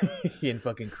believe in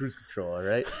fucking cruise control, all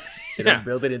right? They don't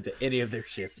build it into any of their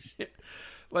ships.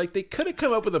 Like, they could have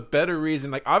come up with a better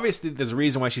reason. Like, obviously, there's a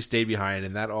reason why she stayed behind,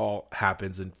 and that all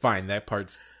happens, and fine, that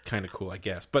part's kind of cool, I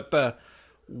guess. But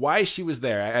why she was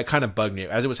there, I kind of bugged me.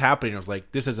 As it was happening, I was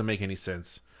like, this doesn't make any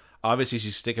sense. Obviously,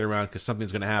 she's sticking around because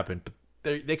something's going to happen. But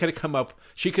they could have come up,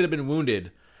 she could have been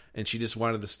wounded, and she just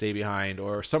wanted to stay behind.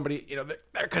 Or somebody,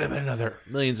 there could have been another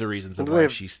millions of reasons of why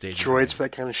she stayed behind. Droids for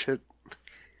that kind of shit.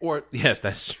 Or, yes,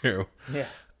 that's true. Yeah.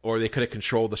 Or they could have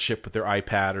controlled the ship with their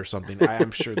iPad or something.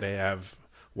 I'm sure they have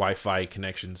Wi-Fi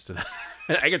connections to that.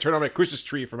 I can turn on my Christmas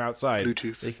tree from outside.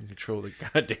 Bluetooth. They can control the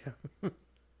goddamn.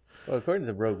 Well, according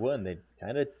to Rogue One, they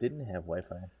kind of didn't have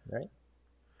Wi-Fi, right?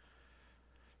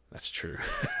 That's true.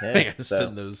 Yeah, They gotta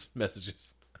send those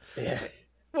messages. Yeah.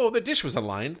 Well, the dish was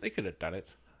aligned. They could have done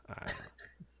it.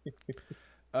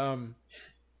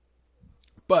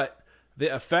 But the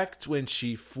effect when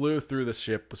she flew through the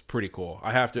ship was pretty cool.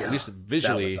 I have to, at least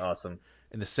visually. That was awesome.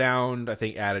 And the sound, I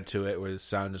think, added to it, where the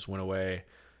sound just went away.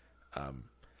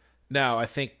 Now, I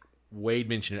think Wade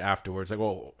mentioned it afterwards. Like,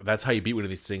 well, that's how you beat one of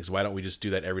these things. Why don't we just do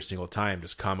that every single time?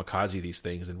 Just kamikaze these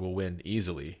things and we'll win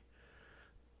easily.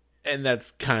 And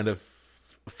that's kind of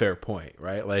a fair point,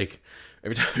 right? Like,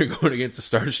 every time you're going against a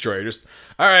Star Destroyer, just,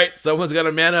 all right, someone's got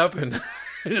to man up and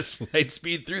just light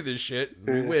speed through this shit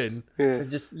and we win. It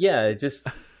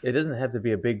doesn't have to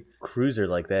be a big cruiser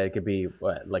like that. It could be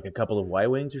like a couple of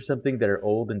Y-wings or something that are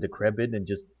old and decrepit and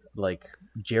just like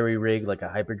jerry-rig like a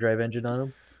hyperdrive engine on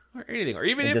them. Or anything. Or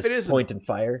even and if just it isn't. point and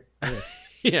fire.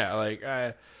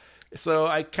 Yeah, so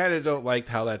I kind of don't like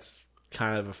how that's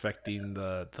kind of affecting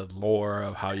the lore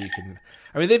of how you can.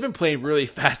 I mean, they've been playing really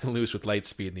fast and loose with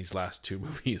Lightspeed in these last 2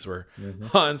 movies, where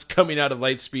Han's coming out of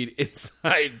Lightspeed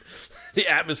inside the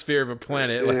atmosphere of a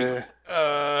planet. Like,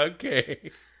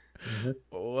 okay,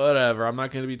 whatever. I'm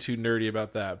not going to be too nerdy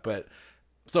about that. But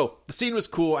so the scene was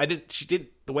cool.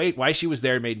 Why she was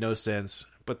there made no sense.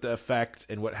 But the effect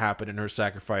and what happened in her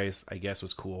sacrifice, I guess,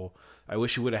 was cool. I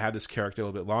wish we would have had this character a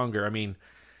little bit longer. I mean,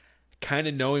 kind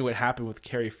of knowing what happened with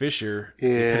Carrie Fisher, they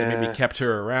could have maybe kept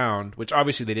her around, which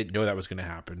obviously they didn't know that was going to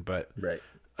happen, but it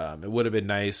would have been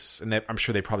nice, and I'm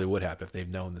sure they probably would have if they've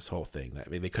known this whole thing. I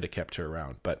mean, they could have kept her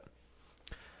around. But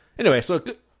anyway, so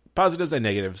good, positives and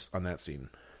negatives on that scene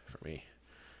for me.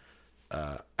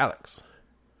 Alex.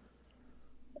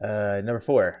 Number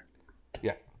 4.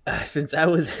 Yeah. Since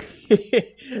I'm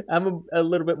a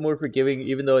little bit more forgiving,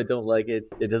 even though I don't like it.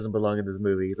 It doesn't belong in this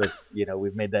movie.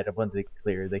 We've made that abundantly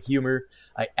clear. The humor,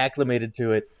 I acclimated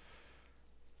to it,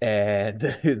 and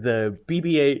the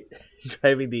BB-8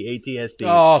 driving the AT-ST.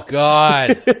 Oh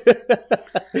God!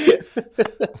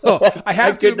 I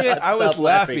have to admit, I was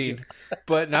laughing,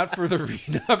 but not because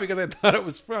I thought it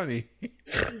was funny.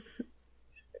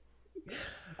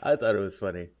 I thought it was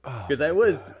funny because I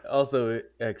was also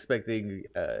expecting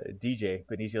DJ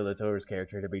Benicio del Toro's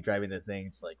character to be driving the thing.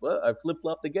 It's like, well, I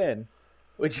flip-flopped again,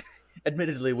 which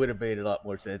admittedly would have made a lot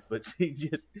more sense. But seeing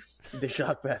just the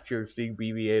shock factor of seeing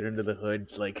BB-8 under the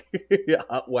hood, like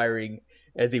hot wiring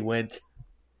as he went.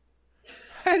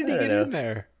 How did he get in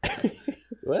there?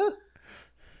 Well,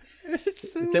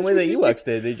 It's The same way that Ewoks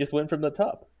did. They just went from the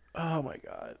top. Oh my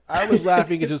god! I was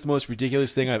laughing because it was the most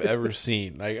ridiculous thing I've ever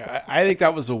seen. Like I think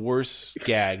that was a worse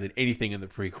gag than anything in the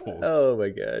prequel. Oh my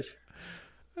gosh.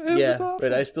 It was awful.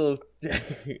 But I still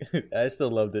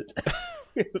loved it.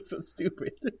 It was so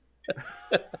stupid.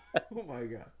 Oh my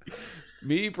god!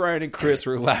 Me, Brian, and Chris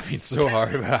were laughing so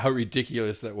hard about how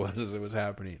ridiculous that was as it was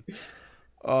happening.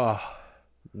 Oh,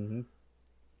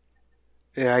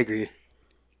 Yeah, I agree.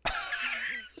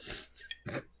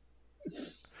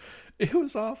 it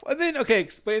was awful. And then, okay,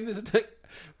 explain this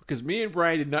because me and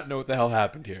Brian did not know what the hell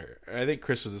happened here. And I think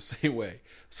Chris was the same way.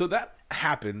 So that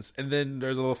happens, and then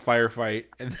there's a little firefight,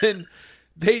 and then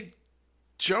they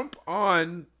jump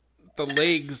on the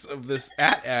legs of this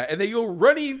AT-AT, and they go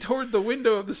running toward the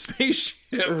window of the spaceship,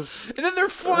 and then they're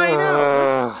flying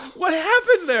out. What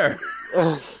happened there?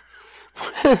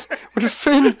 When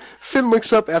Finn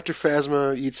looks up after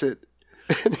Phasma eats it,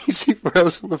 and you see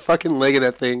Rose on the fucking leg of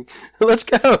that thing. Let's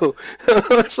go. I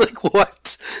was like,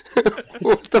 what?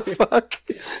 What the fuck?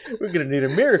 We're gonna need a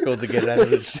miracle to get out of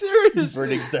this Seriously.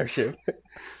 burning starship.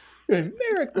 A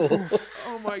miracle.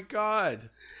 Oh my god,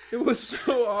 it was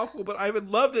so awful, but I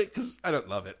loved it because I don't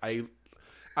love it.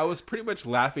 I was pretty much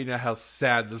laughing at how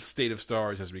sad the state of Star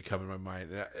Wars has become in my mind.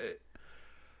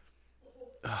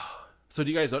 So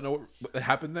do you guys don't know what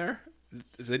happened there?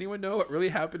 Does anyone know what really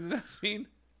happened in that scene?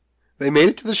 They made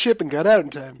it to the ship and got out in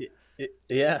time.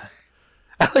 Yeah.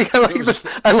 That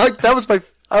was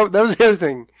the other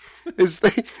thing. Is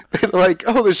they're like,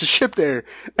 oh, there's a ship there.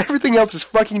 Everything else is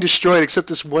fucking destroyed except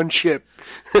this one ship.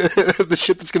 The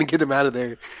ship that's going to get them out of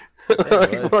there.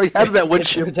 Like, how did that one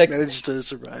ship manage to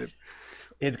survive?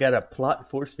 It's got a plot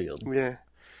force field. Yeah.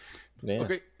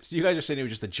 Okay, so you guys are saying it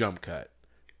was just a jump cut.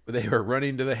 They were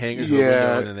running to the hangar,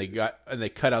 Yeah. and then they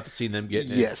cut out the scene them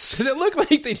getting in. Yes. Because it looked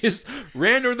like they just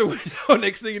ran over the window.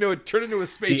 Next thing you know, it turned into a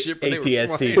spaceship. The and they were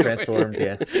ATST flying transformed,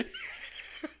 away. yeah.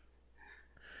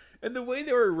 And the way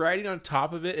they were riding on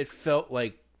top of it, it felt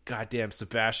like goddamn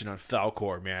Sebastian on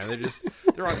Falcor, man.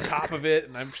 They're on top of it,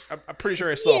 and I'm pretty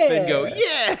sure I saw Finn go,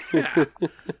 yeah.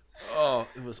 Oh,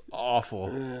 it was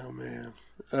awful. Oh, man.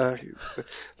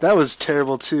 That was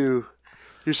terrible, too.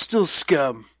 You're still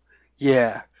scum.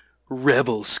 Yeah.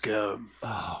 Rebel scum.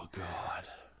 Oh god.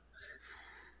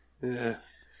 Yeah.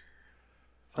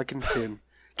 Fucking Finn.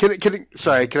 Can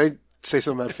I say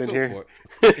something about Finn here?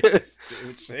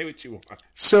 Say what you want.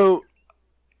 So,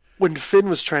 when Finn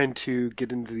was trying to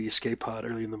get into the escape pod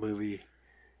early in the movie,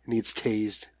 and he gets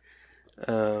tased,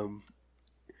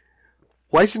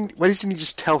 why doesn't he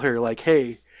just tell her, like,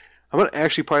 hey, I'm not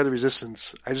actually part of the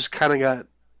Resistance. I just kind of got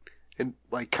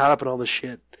caught up in all this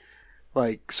shit.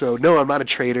 Like, so no, I'm not a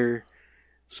traitor.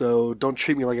 So don't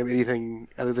treat me like I'm anything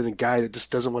other than a guy that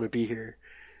just doesn't want to be here.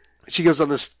 She goes on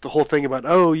the whole thing about,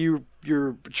 oh, you're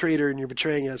a traitor and you're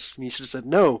betraying us. And he should have said,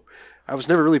 no, I was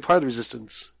never really part of the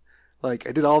Resistance. Like,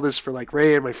 I did all this for, like,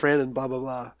 Rey and my friend and blah, blah,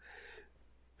 blah.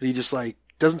 But he just, like,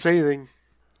 doesn't say anything.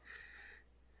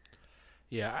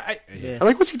 Yeah, I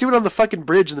like what's he doing on the fucking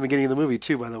bridge in the beginning of the movie,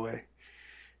 too, by the way.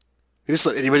 They just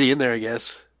let anybody in there, I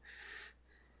guess.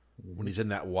 When he's in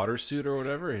that water suit or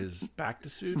whatever, his Bacta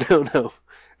suit? No.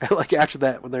 Like, after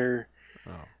that, when they're,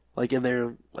 like, in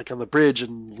there, like, on the bridge,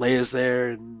 and Leia's there,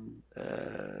 and,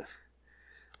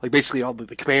 like, basically all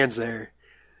the command's there.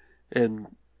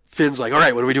 And Finn's like, all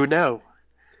right, what are we doing now?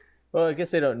 Well, I guess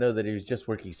they don't know that he was just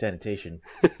working sanitation.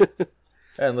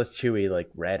 Unless Chewie, like,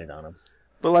 ratted on him.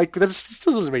 But, like, that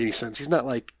doesn't make any sense. He's not,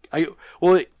 like, I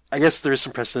guess there is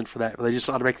some precedent for that, but they just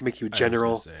automatically make you a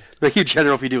general. Make you a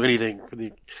general if you do anything for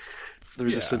the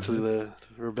resistance of the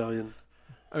rebellion.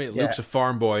 I mean, Luke's a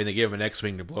farm boy, and they give him an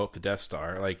X-wing to blow up the Death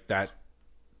Star. Like that.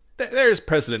 There's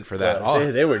precedent for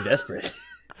that. They were desperate.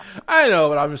 I know,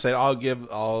 but I'm just saying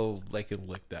I'll like and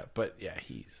lick that. But yeah,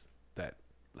 he's that.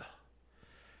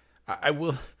 I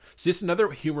will. It's just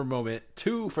another humor moment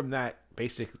too from that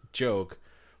basic joke.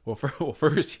 Well,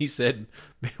 first he said,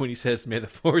 when he says, "May the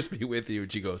Force be with you,"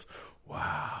 and she goes,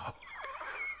 "Wow."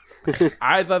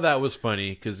 I thought that was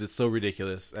funny because it's so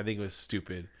ridiculous. I think it was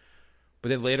stupid. But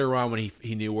then later on, when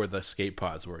he knew where the escape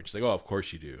pods were, she's like, "Oh, of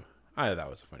course you do." I thought that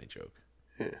was a funny joke.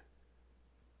 Yeah.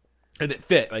 And it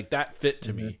fit. Like, that fit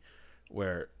to me.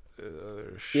 Where...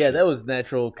 that was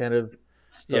natural, kind of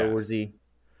Star Wars-y.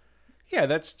 Yeah,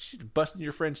 that's busting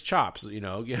your friend's chops, you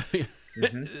know.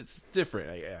 It's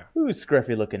different, yeah. Who's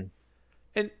scruffy looking?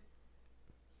 And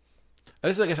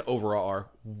this is, I guess, overall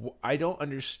arc. I don't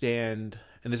understand...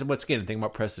 And this is, once again, the thing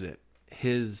about precedent.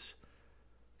 His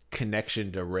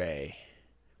connection to Rey.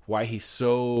 Why he's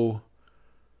so...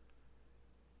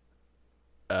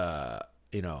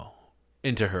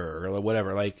 into her or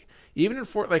whatever. Like, even in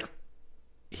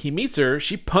he meets her,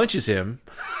 she punches him.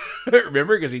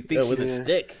 Remember? Because he thinks with a he's...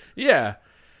 stick. Yeah.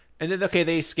 And then,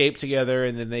 they escape together,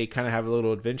 and then they kind of have a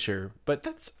little adventure. But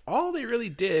that's all they really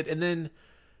did. And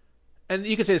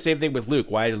you can say the same thing with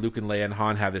Luke. Why did Luke and Leia and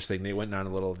Han have this thing? They went on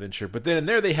a little adventure. But then in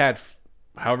there, they had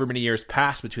however many years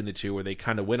passed between the two where they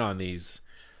kind of went on these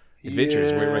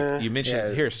adventures. Where, like you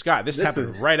mentioned, here, Scott, this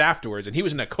happened right afterwards, and he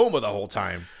was in a coma the whole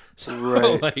time. So,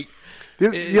 Right. like...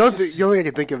 The only thing I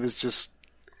can think of is just,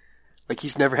 like,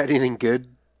 he's never had anything good.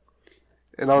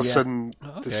 And all of a sudden,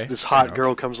 this hot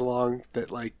girl comes along that,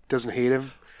 like, doesn't hate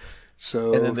him.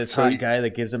 So, And then this hot guy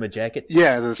that gives him a jacket.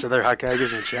 Yeah, and this other hot guy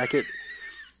gives him a jacket.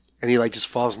 And he, like, just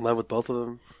falls in love with both of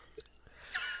them.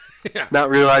 Yeah. Not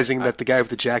realizing that the guy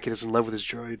with the jacket is in love with his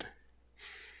droid.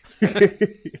 Right.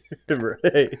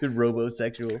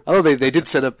 Robosexual. Oh, they did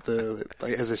set up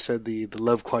as I said, the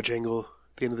love quadrangle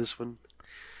at the end of this one.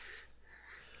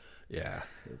 Yeah.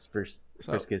 His first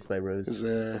kiss by Rose.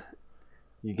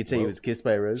 You could say he was kissed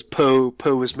by a Rose. Poe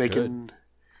was making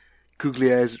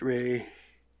googly eyes at Rey.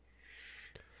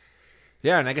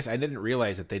 Yeah, and I guess I didn't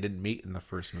realize that they didn't meet in the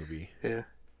first movie. Yeah.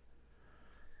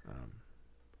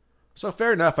 So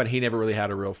fair enough, and he never really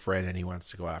had a real friend, and he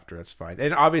wants to go after. That's fine.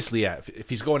 And obviously, yeah, if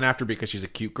he's going after because she's a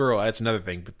cute girl, that's another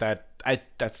thing. But I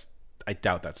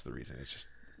doubt that's the reason. It's just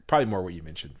probably more what you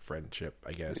mentioned, friendship.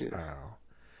 I guess. Yeah. I don't know.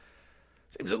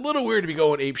 Seems a little weird to be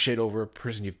going apeshit over a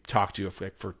person you've talked to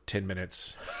for 10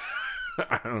 minutes.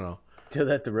 I don't know. Tell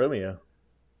that to Romeo.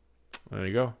 There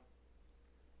you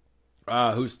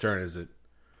go. Whose turn is it?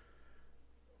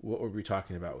 What were we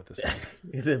talking about with this one?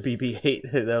 The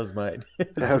BB-8. That was mine.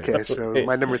 Okay, so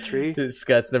my number 3.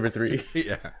 Scott's number 3.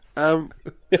 Yeah.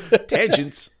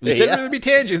 Tangents. We said there would be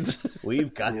tangents.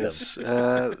 We've got Yes.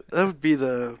 That would be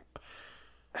the.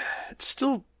 It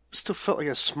still felt like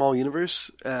a small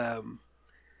universe.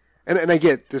 And I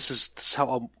get this is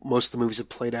how most of the movies have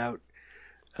played out.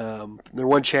 Their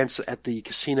one chance at the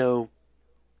casino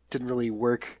didn't really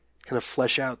work, kind of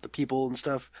flesh out the people and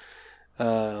stuff.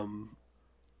 And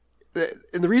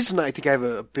the reason I think I have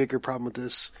a bigger problem with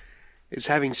this is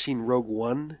having seen Rogue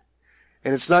One,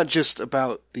 and it's not just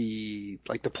about the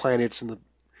planets and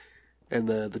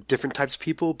the different types of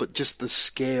people, but just the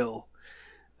scale.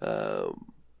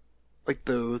 Like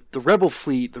the Rebel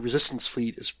fleet, the Resistance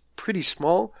fleet is pretty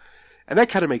small, and that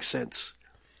kind of makes sense.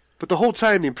 But the whole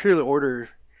time, the Imperial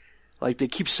Order, like they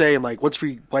keep saying, like once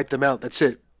we wipe them out, that's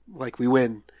it, like we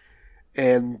win,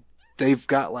 and they've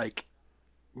got like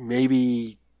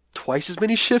maybe twice as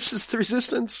many ships as the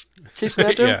Resistance chasing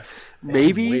after them. Yeah.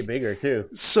 Maybe way bigger too.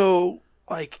 So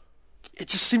like it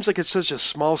just seems like it's such a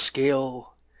small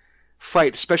scale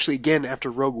fight, especially again after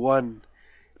Rogue One,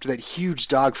 after that huge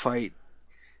dogfight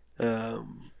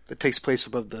that takes place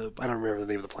above I don't remember the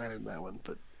name of the planet in that one,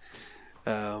 but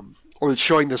or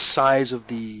showing the size of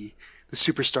the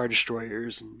Superstar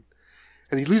Destroyers, and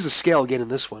you lose the scale again in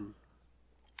this one.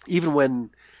 Even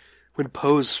when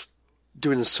Poe's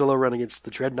doing a solo run against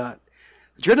the Dreadnought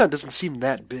doesn't seem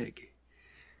that big.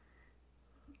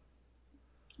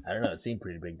 I don't know. It seemed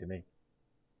pretty big to me.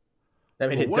 I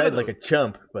mean, it died like a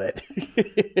chump, but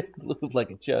it looked like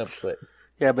a chump. But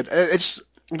yeah, but it's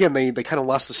again they kind of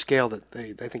lost the scale that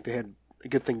I think they had a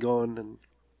good thing going, and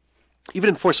even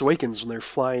in Force Awakens when they're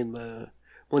flying the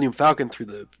Millennium Falcon through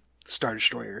the Star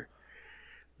Destroyer,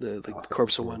 the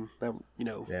Corpuscle one, that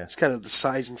it's kind of the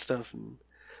size and stuff, and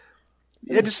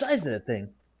the size of that thing,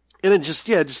 and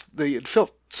it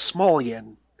felt small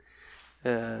again,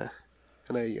 and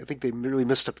I think they really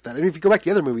missed up with that. I mean, if you go back to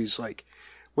the other movies, like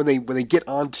when they get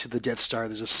onto the Death Star,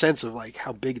 there's a sense of like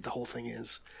how big the whole thing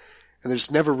is, and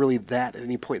there's never really that at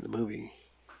any point in the movie.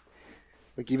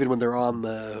 Like even when they're on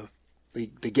they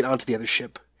get onto the other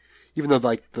ship, even though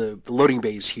like the loading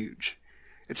bay is huge,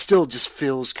 it still just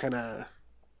feels kind of,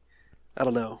 I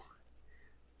don't know,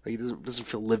 like it doesn't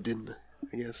feel lived in,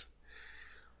 I guess.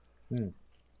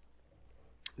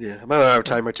 Yeah, I might not have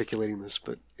time articulating this,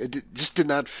 but it just did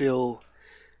not feel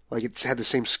like it's had the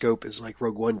same scope as like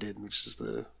Rogue One did, which is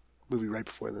the movie right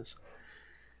before this.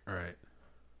 All right.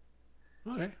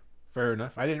 Okay, fair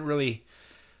enough. I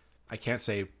can't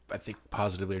say I think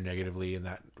positively or negatively in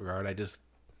that regard.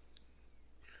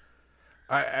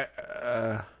 I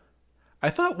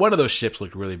thought one of those ships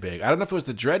looked really big. I don't know if it was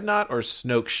the Dreadnought or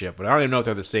Snoke ship, but I don't even know if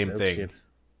they're the same thing. Ships.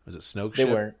 Was it Snoke They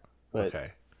ship? weren't, but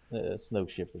Okay. the Snoke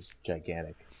ship was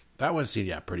gigantic. That one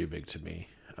seemed pretty big to me.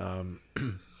 I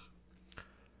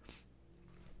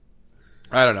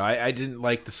don't know. I didn't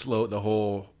like the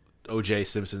whole O.J.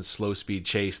 Simpson slow speed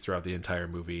chase throughout the entire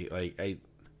movie.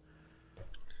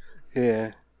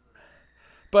 Yeah.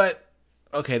 But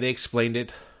okay, they explained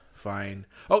it fine.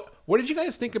 Oh, what did you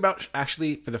guys think about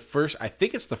actually for the first? I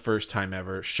think it's the first time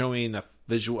ever showing a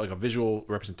visual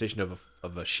representation of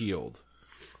a shield.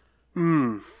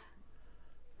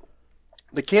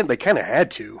 They kind of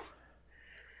had to.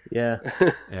 Yeah.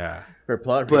 Yeah. For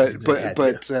plot reasons.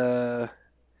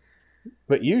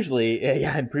 But usually,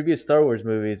 yeah, in previous Star Wars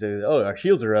movies, our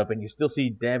shields are up, and you still see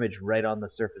damage right on the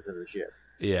surface of the ship.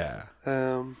 Yeah.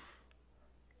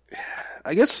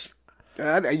 I guess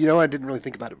I didn't really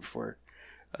think about it before.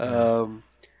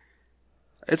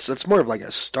 It's more of like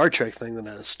a Star Trek thing than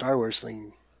a Star Wars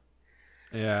thing.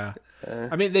 Yeah.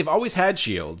 I mean, they've always had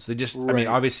shields. They just, Right. I mean,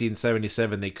 obviously in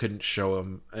 77 they couldn't show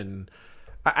them, and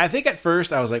I think at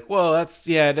first I was like, well,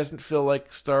 it doesn't feel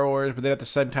like Star Wars, but then at the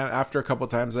same time, after a couple of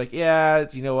times, like, yeah,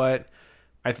 you know what?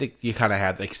 I think you kind of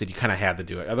had, like you said, you kind of had to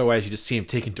do it. Otherwise, you just see him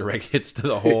taking direct hits to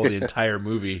the the entire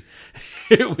movie.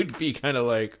 It would be kind of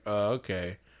like,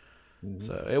 okay. Mm-hmm.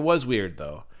 So it was weird,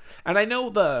 though. And I know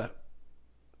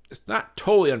it's not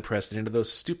totally unprecedented.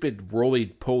 Those stupid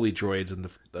roly-poly droids in the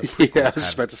Yeah, I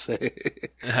was about to say.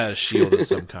 had a shield of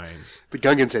some kind. The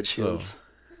Gungans had shields.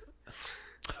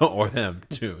 Or them,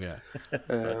 too, yeah.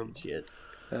 Shit.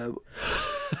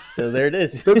 So there it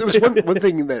is. There was one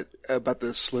thing that about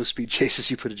the slow speed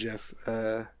chases you put it, Jeff.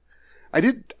 I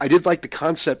did like the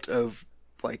concept of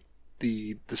like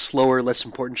the slower, less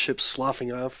important ships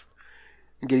sloughing off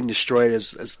and getting destroyed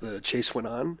as the chase went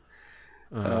on.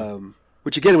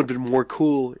 Which again would have been more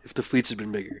cool if the fleets had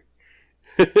been bigger.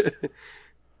 You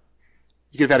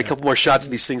could have had a couple more shots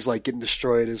of these things like getting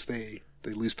destroyed as they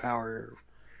lose power.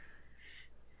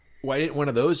 Why didn't one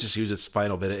of those just use its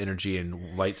final bit of energy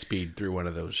and light speed through one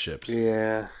of those ships?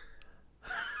 Yeah.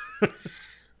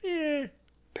 Yeah.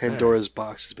 Pandora's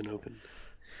box has been opened.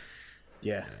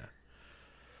 Yeah.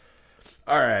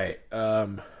 All right.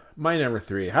 My number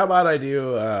 3. How about I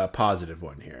do a positive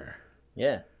one here?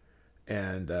 Yeah.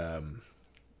 And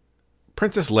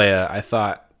Princess Leia, I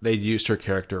thought they used her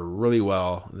character really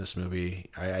well in this movie.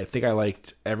 I think I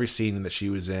liked every scene that she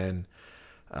was in.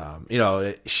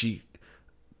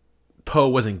 Poe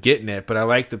wasn't getting it, but I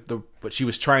liked what she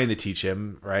was trying to teach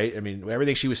him. Right? I mean,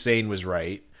 everything she was saying was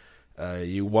right.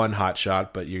 You won hot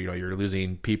shot, but you're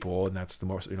losing people, and that's the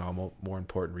more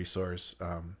important resource.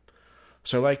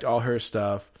 So I liked all her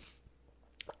stuff.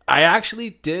 I actually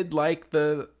did like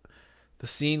the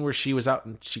scene where she was out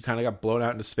and she kind of got blown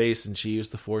out into space and she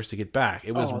used the Force to get back.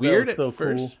 It was weird at first.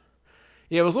 Cool.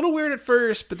 Yeah, it was a little weird at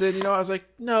first, but then I was like,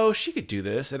 no, she could do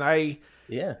this, and I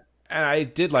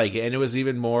did like it, and it was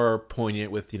even more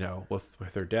poignant with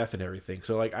with her death and everything.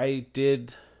 So like I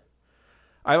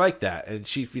like that, and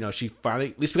she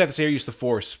finally, at least we got to see her use the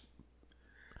Force.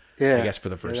 Yeah, I guess for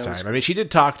the first time. I mean, she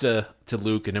did talk to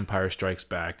Luke in Empire Strikes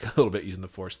Back a little bit using the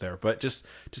Force there, but just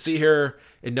to see her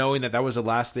and knowing that was the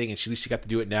last thing, and at least she got to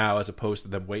do it now as opposed to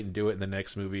them waiting to do it in the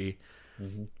next movie.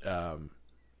 Mm-hmm.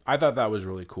 I thought that was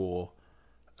really cool.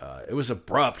 It was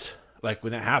abrupt, like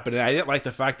when that happened, and I didn't like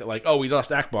the fact that like, oh, we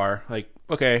lost Akbar. Like,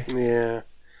 okay, yeah,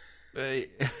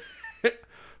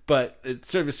 but the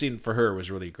service scene for her was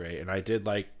really great, and I did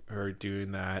like her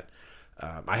doing that.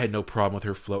 I had no problem with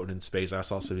her floating in space. I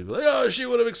saw some people like, oh, she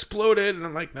would have exploded. And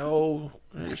I'm like, no,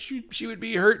 she would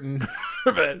be hurting.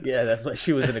 But, yeah, that's why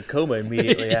she was in a coma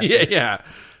immediately after. Yeah.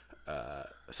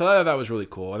 So I thought that was really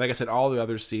cool. And like I said, all the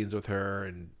other scenes with her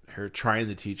and her trying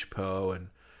to teach Poe and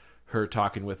her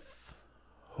talking with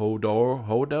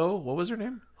Holdo. What was her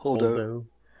name? Holdo.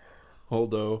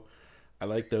 I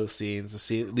like those scenes.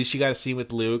 At least she got a scene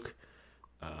with Luke.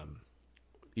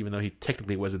 Even though he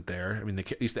technically wasn't there. I mean,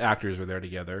 at least the actors were there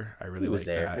together. I really liked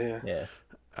that.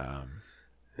 Yeah.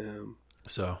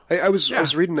 So I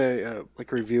was reading a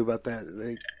review about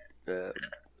that.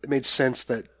 It made sense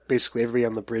that basically everybody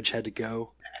on the bridge had to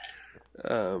go,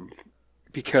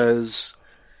 because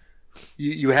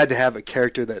you had to have a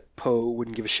character that Poe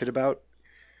wouldn't give a shit about,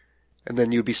 and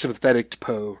then you would be sympathetic to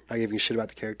Poe, not giving a shit about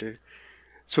the character.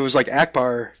 So it was like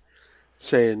Akbar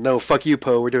saying, "No, fuck you,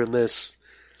 Poe. We're doing this."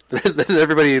 Then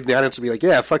everybody in the audience would be like,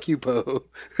 "Yeah, fuck you, Poe.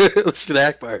 Listen to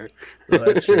Akbar." Well,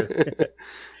 that's true.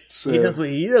 So,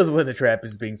 he knows when the trap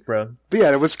is being sprung. But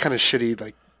yeah, it was kind of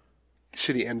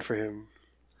shitty end for him.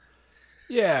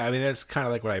 Yeah, I mean that's kind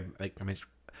of like what I like. I mean,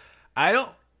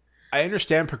 I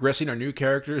understand progressing our new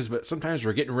characters, but sometimes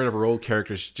we're getting rid of our old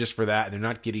characters just for that, and they're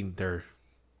not getting their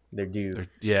due.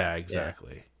 Yeah,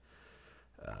 exactly.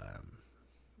 Yeah.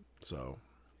 So,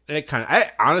 and it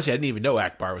I honestly I didn't even know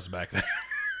Akbar was back there.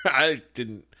 I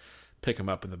didn't pick him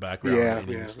up in the background. Yeah, I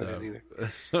didn't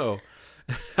either. So,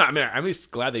 I mean, I'm just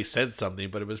glad they said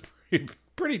something, but it was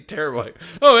pretty terrible. Like,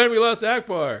 oh, and we lost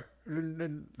Akbar.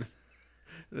 And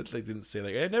It's like didn't say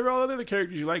like, hey, never all the other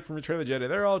characters you like from Return of the Jedi.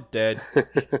 They're all dead.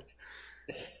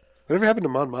 Whatever happened to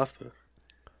Mon Mothma?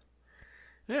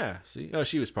 Yeah. See, oh,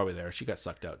 she was probably there. She got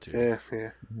sucked out too.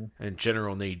 Yeah. And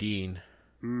General Nadine.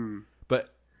 Mm.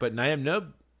 But Niam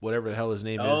Nub, whatever the hell his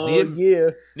name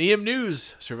is, Niam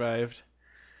News survived.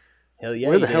 Hell yeah.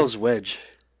 Where the hell's Wedge?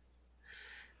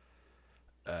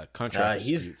 Contract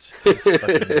he's disputes.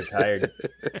 fucking retired.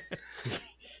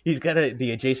 He's got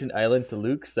the adjacent island to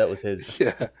Luke's. That was his.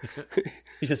 Yeah.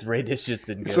 He just Radius just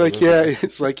didn't. It's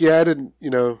like, I didn't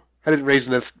raise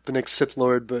the next Sith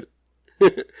Lord, but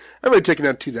I've already taken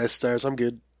out 2 Death Stars. I'm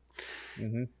good.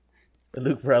 Mm-hmm.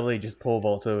 Luke probably just pole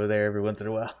vaults over there every once in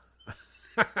a while.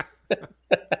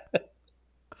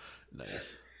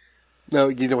 Nice. No,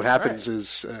 you know what happens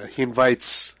is he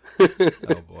invites. Oh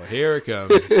boy, here it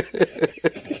comes.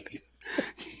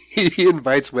 He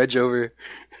invites Wedge over.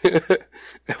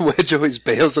 And Wedge always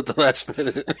bails at the last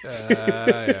minute.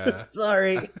 Yeah.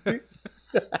 Sorry.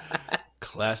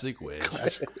 Classic Wedge.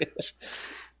 Classic Wedge.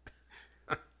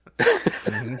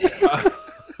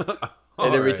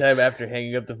 And every time after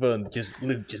hanging up the phone,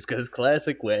 Luke just goes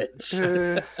classic Wedge.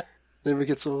 Never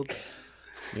gets old.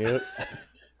 Yep.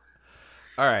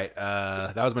 All right,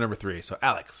 that was my number 3. So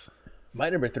Alex, My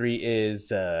number 3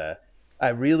 is I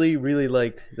really, really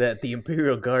liked that the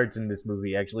Imperial Guards in this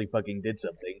movie actually fucking did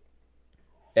something.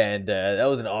 And that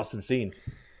was an awesome scene.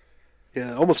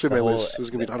 Yeah, almost made my The whole list. It was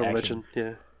going to be an honorable action.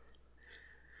 mention.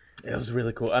 Yeah. It was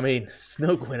really cool. I mean,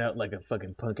 Snoke went out like a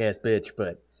fucking punk-ass bitch,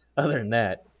 but other than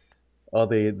that, all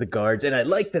the guards... And I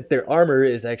like that their armor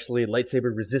is actually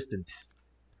lightsaber resistant.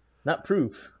 Not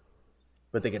proof,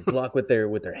 but they can block with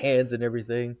their hands and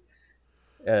everything.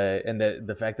 And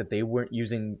the fact that they weren't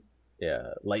using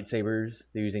lightsabers,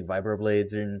 they're using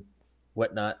vibroblades and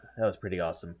whatnot, that was pretty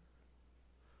awesome.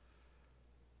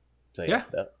 So yeah,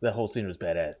 that whole scene was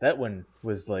badass. That one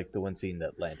was like the one scene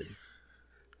that landed.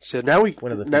 So now that answers the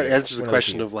one of the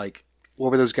question few. of like,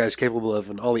 what were those guys capable of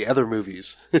in all the other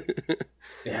movies?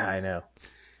 Yeah, I know.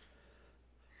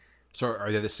 so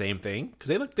are they the same thing? Because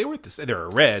they were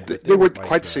red. But They weren't like,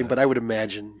 quite the same, but I would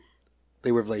imagine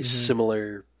they were of like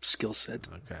similar skill set.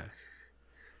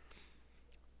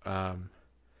 Okay.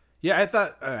 Yeah, I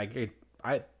thought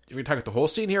we're talking the whole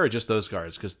scene here or just those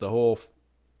guards? Because the whole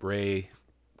Rey,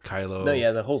 Kylo. No,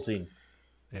 yeah, the whole scene.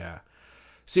 Yeah.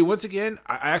 See, once again,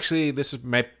 this is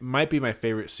might be my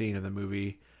favorite scene in the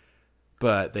movie,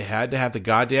 but they had to have the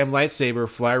goddamn lightsaber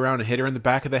fly around and hit her in the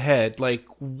back of the head. Like,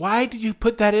 why did you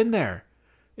put that in there?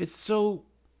 It's so.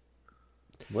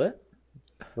 What?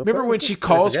 Remember when she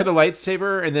calls for the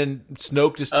lightsaber and then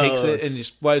Snoke just takes it and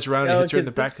just flies around and hits her in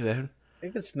the back of the head? I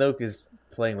think Snoke is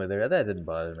playing with her. That didn't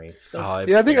bother me.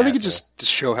 Yeah, I think it just to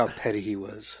show how petty he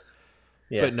was.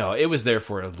 Yeah. But no, it was there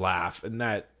for a laugh, and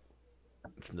that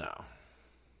no.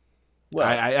 Well,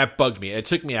 that bugged me. It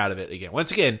took me out of it again.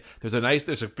 Once again, there's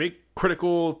a big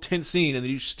critical tense scene, and they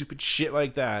do stupid shit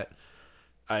like that.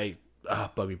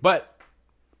 Bugged me. But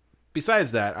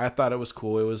besides that, I thought it was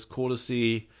cool. It was cool to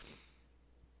see.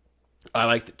 I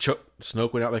liked that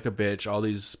Snoke went out like a bitch. All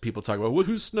these people talk about,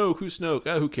 who's Snoke? Who's Snoke?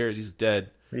 Oh, who cares? He's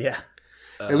dead. yeah.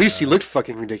 At least he looked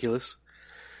fucking ridiculous.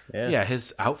 Yeah.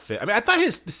 His outfit. I mean, I thought the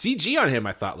CG on him,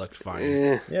 I thought looked fine.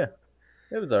 Yeah.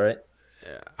 It was all right.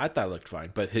 Yeah, I thought it looked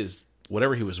fine, but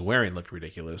whatever he was wearing looked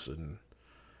ridiculous. And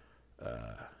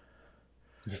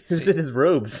He was in his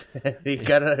robes. He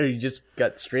just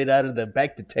got straight out of the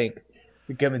bacta tank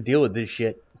to come and deal with this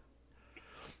shit.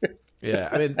 yeah,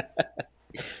 I mean,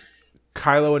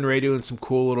 Kylo and Rey doing some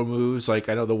cool little moves. Like,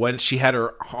 I know the one, she had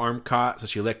her arm caught, so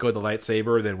she let go of the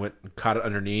lightsaber, then went and caught it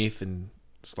underneath and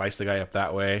sliced the guy up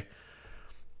that way.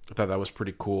 I thought that was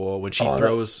pretty cool. When she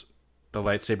throws the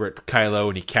lightsaber at Kylo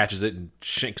and he catches it and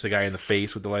shanks the guy in the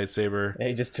face with the lightsaber. Yeah,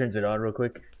 he just turns it on real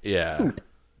quick. Yeah.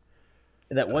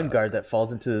 And that one guard that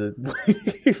falls into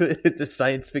the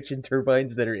science fiction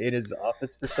turbines that are in his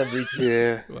office for some reason.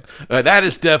 Yeah. That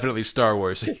is definitely Star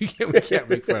Wars. So we can't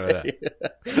make fun of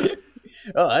that.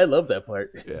 Oh, I love that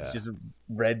part. Yeah. It's just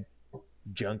red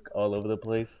junk all over the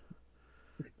place.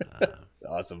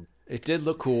 Awesome. It did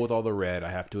look cool with all the red,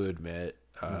 I have to admit.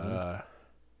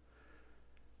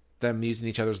 Them using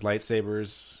each other's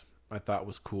lightsabers, I thought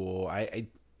was cool.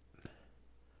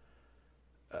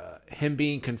 Him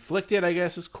being conflicted, I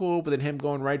guess, is cool, but then him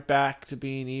going right back to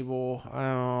being evil, I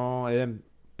don't know. And then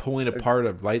pulling apart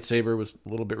a lightsaber was a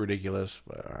little bit ridiculous,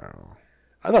 but I don't know.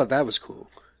 I thought that was cool.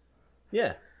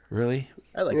 Yeah. Really?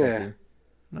 I like Yeah. that too.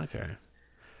 Okay.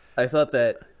 I thought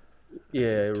that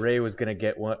Rey was gonna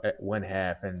get one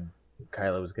half and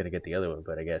Kylo was gonna get the other one,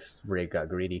 but I guess Rey got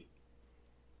greedy.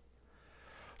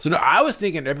 So no, I was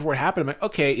thinking right before it happened, I'm like,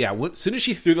 okay, yeah. As soon as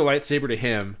she threw the lightsaber to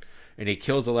him and he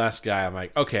kills the last guy, I'm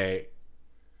like, okay,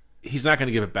 he's not going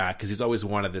to give it back because he's always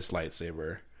wanted this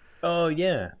lightsaber. Oh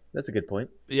yeah, that's a good point.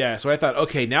 Yeah, so I thought,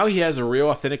 okay, now he has a real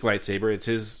authentic lightsaber. It's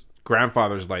his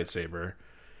grandfather's lightsaber,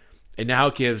 and now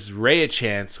it gives Rey a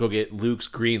chance to go get Luke's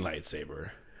green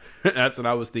lightsaber. That's what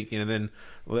I was thinking, and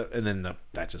then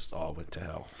that just all went to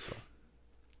hell. So.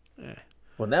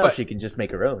 Well, now she can just make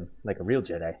her own, like a real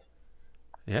Jedi.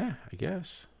 Yeah, I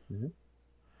guess. Mm-hmm.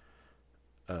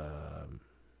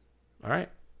 All right.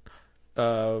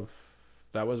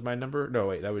 That was my number. No,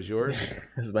 wait, that was yours.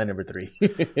 This is my number 3.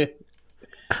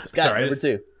 Scott, Sorry, number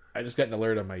 2. I just got an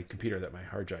alert on my computer that my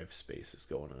hard drive space is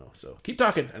going on. So keep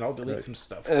talking, and I'll delete some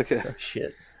stuff. Okay. Oh,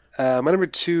 shit. My number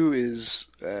 2 is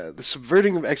the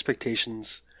subverting of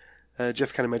expectations.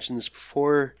 Jeff kind of mentioned this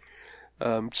before.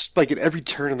 Just like at every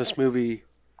turn in this movie,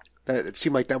 that it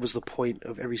seemed like that was the point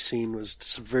of every scene, was to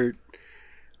subvert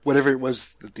whatever it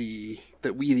was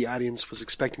that we, the audience, was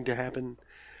expecting to happen.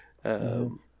 I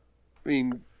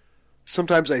mean,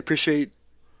 sometimes I appreciate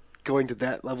going to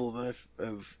that level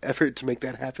of effort to make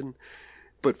that happen,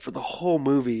 but for the whole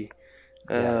movie,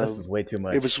 this is way too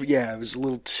much. It was a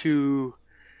little too.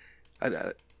 I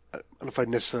don't know if I'd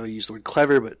necessarily use the word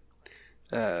clever,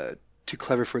 but too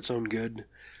clever for its own good.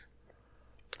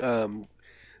 I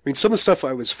mean, some of the stuff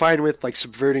I was fine with, like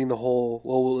subverting the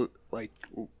whole, like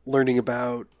learning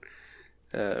about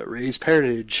Rey's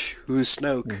parentage, who is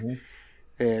Snoke,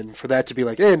 and for that to be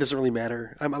like, it doesn't really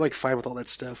matter. I'm like fine with all that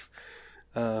stuff.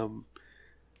 I'm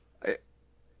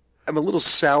a little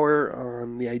sour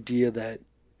on the idea that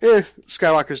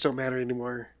Skywalkers don't matter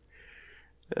anymore.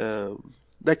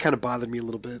 That kind of bothered me a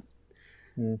little bit.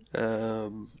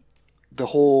 The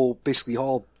whole, basically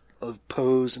all of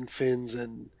Poe's and Finn's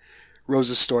and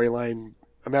Rose's storyline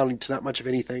amounting to not much of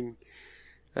anything.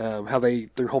 How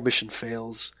their whole mission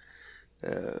fails,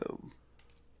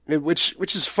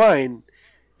 which is fine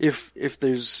if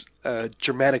there's a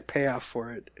dramatic payoff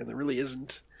for it, and there really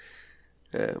isn't.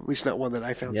 At least not one that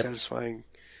I found satisfying.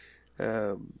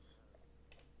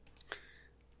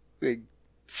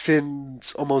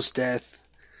 Finn's almost death.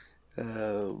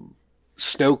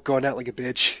 Snoke going out like a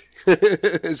bitch,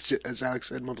 as Alex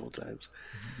said multiple times.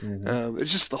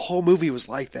 It's just the whole movie was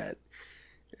like that,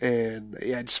 and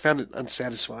yeah, I just found it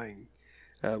unsatisfying.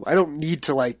 I don't need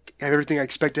to like have everything I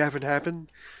expect to happen,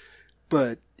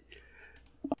 but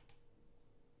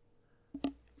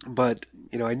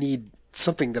I need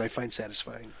something that I find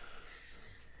satisfying.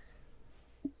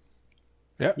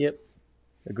 Yep.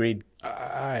 Agreed.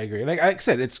 I agree. Like I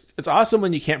said, it's awesome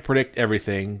when you can't predict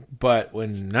everything, but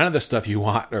when none of the stuff you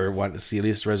want or want to see at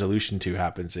least resolution to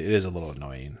happens, it is a little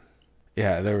annoying.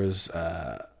 Yeah, there was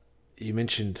you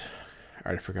mentioned, I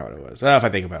already forgot what it was. If I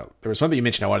think about it, there was something you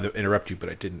mentioned I wanted to interrupt you, but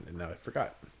I didn't, and now I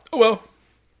forgot. Oh well.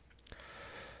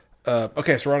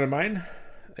 Okay, so we're on to mine.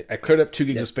 I cleared up 2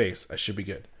 gigs of space. I should be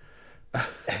good.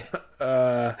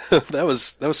 That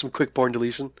was some quick porn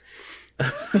deletion.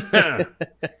 Let's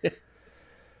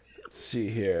see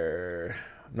here.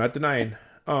 I'm not denying.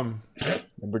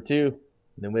 Number 2,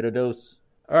 Número dos.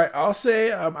 All right, I'll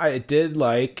say I did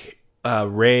like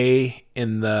Rey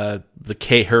in the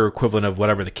cave, her equivalent of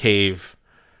whatever the cave,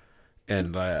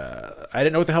 and I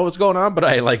didn't know what the hell was going on, but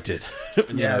I liked it.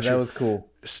 That was cool.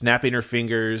 Snapping her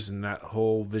fingers and that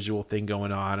whole visual thing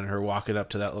going on, and her walking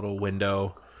up to that little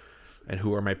window, and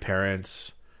who are my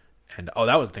parents, and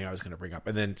that was the thing I was going to bring up,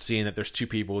 and then seeing that there's 2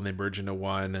 people and they merge into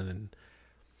one, and then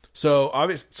so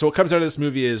what comes out of this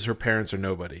movie is her parents are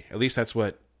nobody. At least that's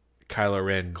what Kylo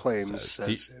Ren claims.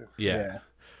 Yeah.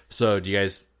 So do you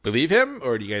guys believe him,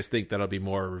 or do you guys think that'll be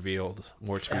more to be revealed?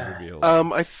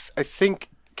 I think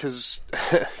because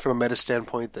from a meta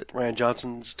standpoint that Rian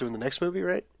Johnson's doing the next movie,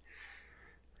 right?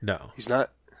 No, he's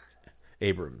not.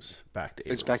 Abrams.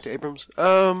 It's back to Abrams.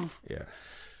 Yeah.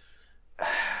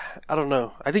 I don't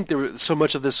know. I think there was so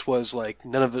much of this was like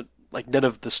none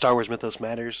of the Star Wars mythos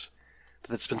matters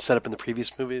that's been set up in the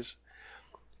previous movies.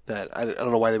 That I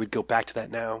don't know why they would go back to that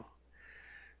now.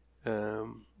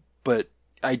 But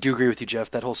I do agree with you, Jeff.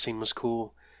 That whole scene was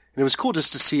cool, and it was cool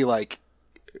just to see like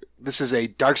this is a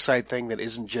dark side thing that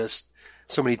isn't just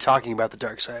somebody talking about the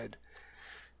dark side.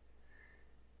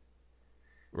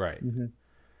 Right. Mm-hmm.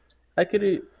 I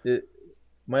could.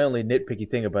 My only nitpicky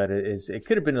thing about it is it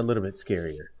could have been a little bit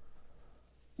scarier.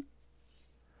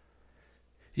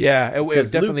 Yeah,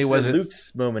 it definitely wasn't.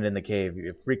 Luke's moment in the cave,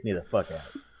 it freaked me the fuck out.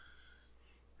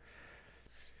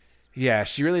 Yeah,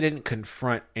 she really didn't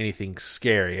confront anything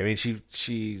scary. I mean,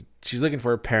 she's looking for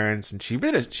her parents, and she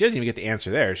doesn't even get the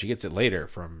answer there. She gets it later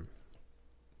from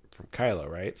Kylo,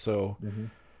 right? So,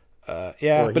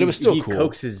 Yeah, Well, but it was still he cool.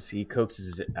 He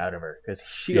coaxes it out of her because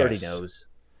she Yes. already knows.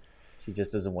 She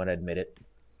just doesn't want to admit it.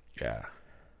 Yeah.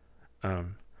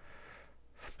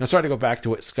 Now, sorry to go back to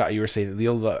what Scott you were saying,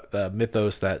 the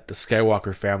mythos that the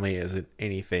Skywalker family isn't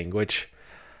anything, which,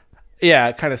 yeah,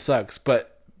 it kind of sucks.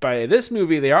 But by this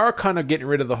movie, they are kind of getting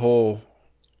rid of the whole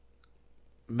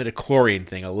midichlorian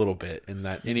thing a little bit, in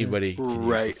that anybody can use the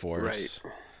Right, Force. right.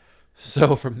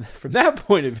 So from that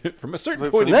point of view, from a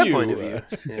certain point From of that view, point of view,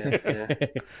 yeah.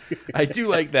 I do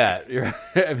like that.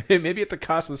 I mean, maybe at the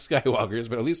cost of the Skywalkers,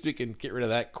 but at least we can get rid of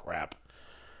that crap.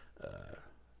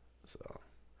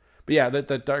 But yeah,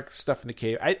 the dark stuff in the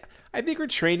cave. I think her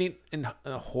training in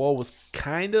a whole was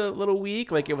kind of a little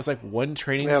weak. Like it was like one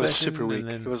training That session. was super weak. And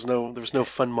then, There was no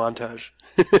fun montage.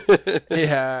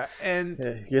 yeah, and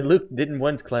Yeah, Luke didn't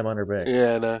once climb on her back.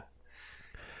 Yeah, no.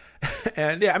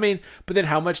 and yeah, I mean, but then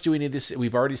how much do we need to see?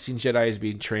 We've already seen Jedis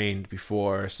being trained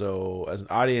before, so as an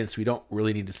audience, we don't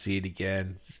really need to see it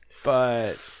again.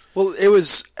 But Well, it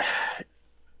was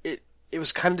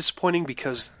kind of disappointing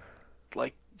because,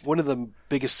 like, one of the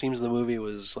biggest themes of the movie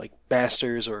was like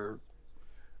masters or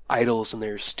idols and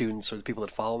their students or the people that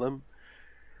follow them.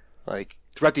 Like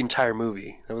throughout the entire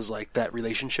movie, there was like that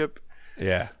relationship,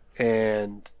 yeah,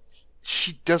 and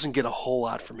she doesn't get a whole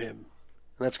lot from him,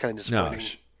 and that's kind of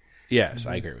disappointing. Yes,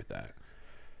 I agree with that.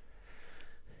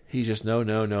 He's just no.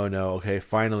 Okay,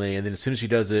 finally, and then as soon as he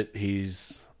does it,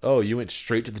 he's you went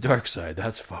straight to the dark side.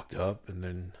 That's fucked up. And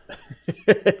then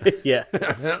Yeah.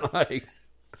 like,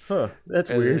 Huh. That's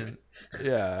weird. then,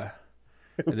 yeah,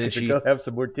 and then she go have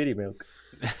some more titty milk.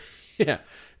 yeah,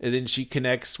 and then she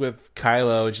connects with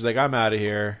Kylo, and she's like, "I'm out of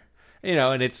here,"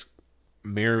 and it's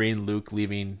mirroring Luke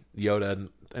leaving Yoda and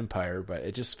Empire, but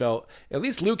it just felt at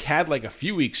least Luke had like a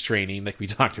few weeks training, like we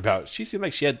talked about. She seemed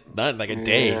like she had none, like a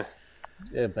day. Yeah.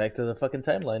 Yeah, back to the fucking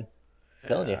timeline. I'm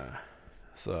telling you.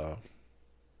 So,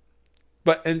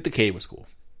 and the cave was cool.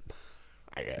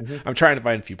 I'm trying to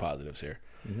find a few positives here.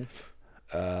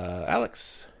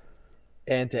 Alex.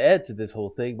 And to add to this whole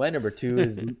thing, my number 2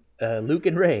 is Luke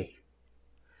and Rey.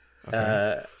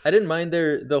 I didn't mind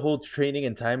the whole training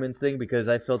and timing thing because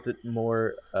I felt it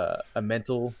more a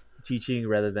mental teaching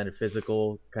rather than a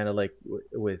physical, kind of like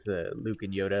with Luke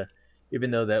and Yoda.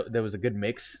 Even though there was a good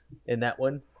mix in that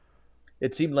one,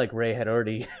 it seemed like Rey had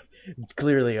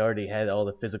clearly already had all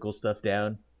the physical stuff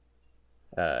down.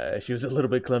 She was a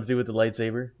little bit clumsy with the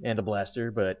lightsaber and a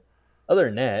blaster, but other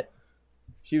than that,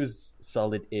 she was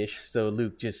solid-ish. So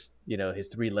Luke just, his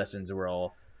 3 lessons were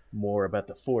all more about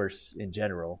the Force in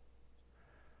general.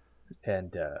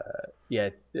 And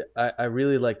I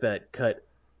really like that cut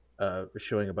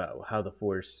showing about how the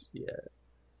Force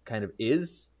kind of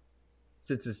is,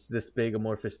 since it's this big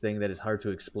amorphous thing that is hard to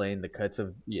explain. The cuts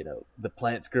of the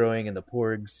plants growing and the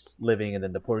porgs living and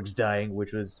then the porgs dying,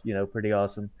 which was pretty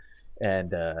awesome.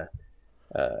 And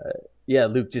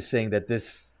Luke just saying that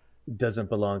this doesn't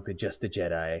belong to just the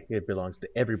Jedi, it belongs to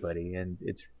everybody, and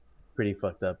it's pretty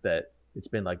fucked up that it's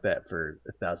been like that for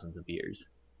thousands of years.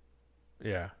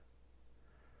 Yeah.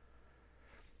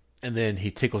 And then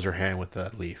he tickles her hand with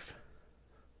a leaf.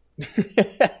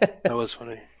 That was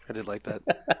funny. I did like that.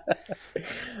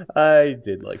 I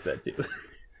did like that too.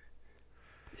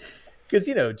 Because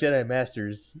Jedi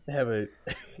Masters have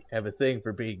a thing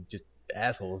for being just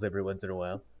assholes every once in a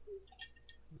while.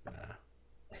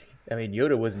 I mean,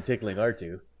 Yoda wasn't tickling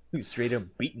R2. He was straight up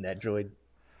beating that droid.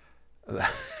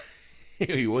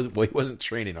 he wasn't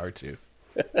training R2.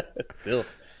 Still.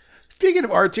 Speaking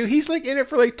of R2, he's like in it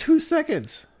for like 2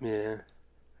 seconds. Yeah.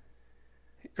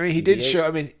 I mean, he did show.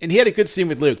 I mean, and he had a good scene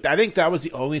with Luke. I think that was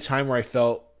the only time where I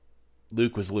felt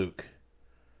Luke was Luke,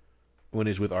 when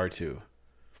he's with R2.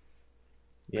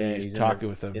 Yeah, he's talking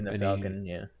with him in the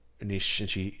Falcon. And he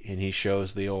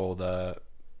shows the old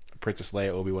Princess Leia,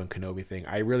 Obi-Wan Kenobi thing.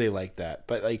 I really like that,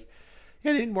 but they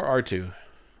need more R2,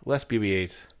 less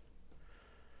BB-8.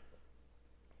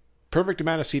 Perfect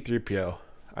amount of C-3PO,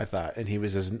 I thought, and he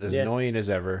was as annoying as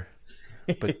ever.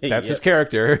 But that's his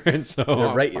character, and so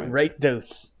the right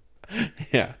dose.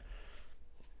 Yeah,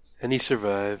 and he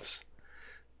survives.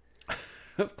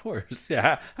 Of course.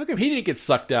 Yeah. How come he didn't get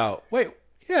sucked out? Wait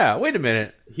a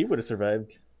minute. He would have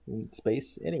survived in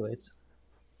space, anyways.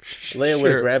 Leia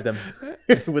would have grabbed him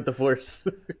with the Force.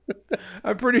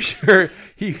 I'm pretty sure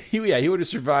he would have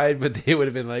survived, but they would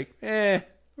have been like,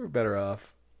 we're better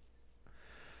off.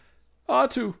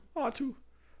 Ought to.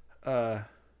 All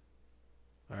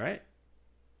right.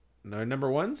 Our number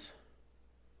ones?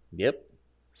 Yep.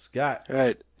 Scott. All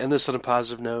right. And this on a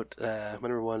positive note. My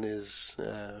number 1 is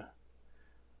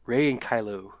Rey and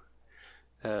Kylo.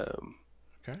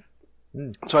 Okay.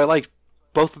 So I like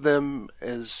both of them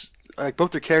as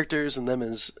both their characters and them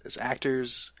as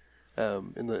actors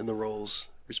in the roles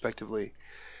respectively,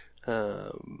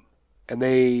 and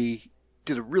they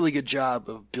did a really good job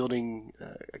of building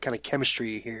a kind of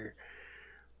chemistry here,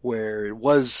 where it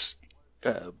was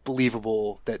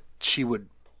believable that she would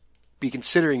be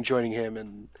considering joining him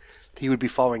and he would be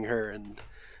following her, and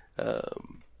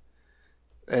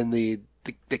the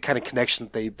kind of connection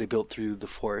that they built through the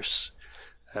Force,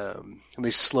 and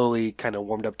they slowly kind of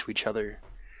warmed up to each other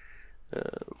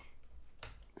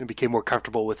and became more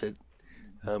comfortable with it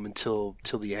until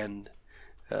the end.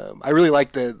 I really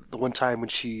like the one time when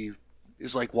she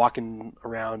is like walking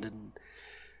around and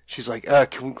she's like,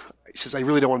 she's like, I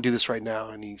really don't want to do this right now,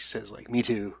 and he says like, me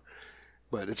too,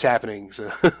 but it's happening.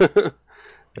 So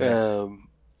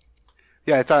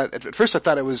yeah, I thought at first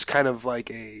it was kind of like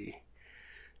it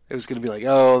was going to be like,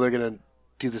 oh, they're going to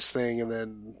do this thing, and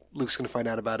then Luke's going to find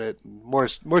out about it, and more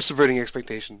subverting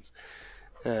expectations.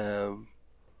 Yeah,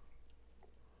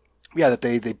 that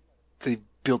they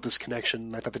built this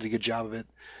connection. I thought they did a good job of it,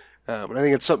 and I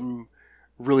think it's something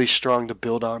really strong to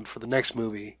build on for the next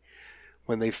movie,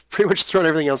 when they've pretty much thrown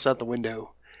everything else out the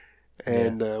window,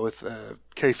 and with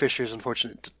Carrie Fisher's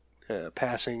unfortunate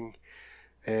passing,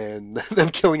 and them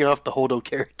killing off the Holdo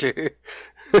character.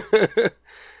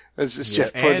 It's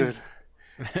Jeff Porter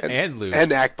and Luke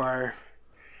and Akbar.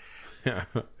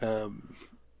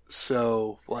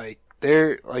 So like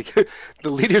they're like the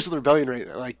leaders of the rebellion,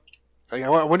 right? Like I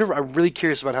wonder. I'm really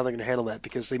curious about how they're going to handle that,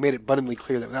 because they made it abundantly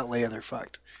clear that without Leia, they're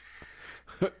fucked.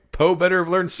 Poe better have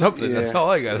learned something. Yeah. That's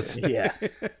all I gotta say. Yeah.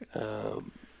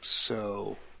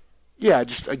 So yeah,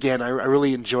 just again, I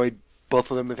really enjoyed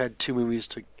both of them. They've had 2 movies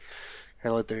to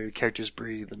kind of let their characters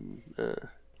breathe, and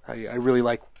I really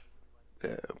like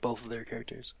both of their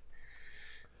characters.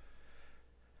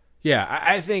 Yeah,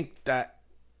 I think that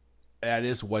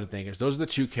is one thing. Is those are the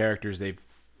 2 characters they've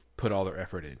put all their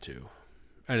effort into,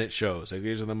 and it shows. Like,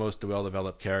 these are the most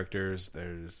well-developed characters.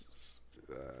 There's,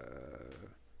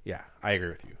 yeah, I agree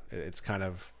with you. It's kind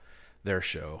of their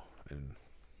show, and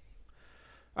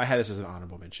I had this as an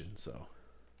honorable mention. So,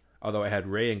 although I had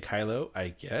Rey and Kylo, I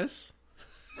guess.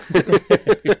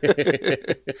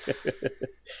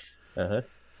 Uh-huh.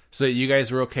 So you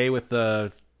guys were okay with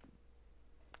the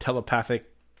telepathic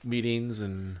meetings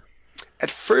and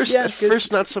At first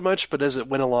not so much, but as it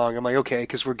went along, I'm like, okay,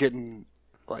 because we're getting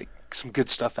like some good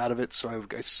stuff out of it, so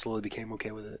I slowly became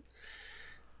okay with it.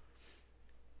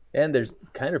 And there's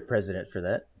kind of precedent for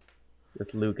that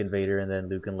with Luke and Vader, and then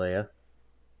Luke and Leia.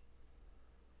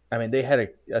 I mean, they had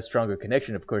a stronger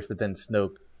connection, of course, but then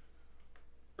Snoke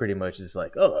pretty much is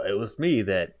like, oh, it was me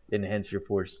that enhanced your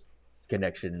Force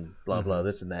connection, blah, blah,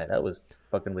 this and that. I was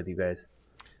fucking with you guys.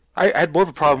 I had more of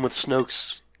a problem with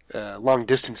Snoke's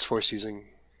long-distance Force using.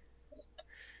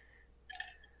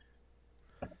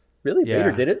 Really? Yeah.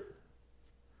 Vader did it?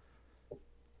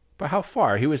 but how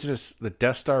far? He was in the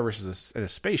Death Star versus in a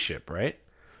spaceship, right?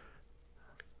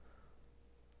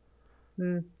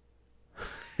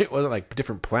 It wasn't like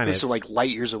different planets. So like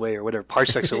light years away or whatever,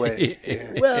 parsecs away.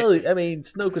 Yeah. Well, I mean,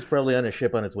 Snoke was probably on a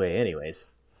ship on its way anyways.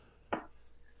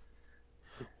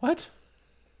 What?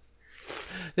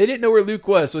 They didn't know where Luke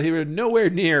was, so he was nowhere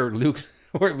near Luke,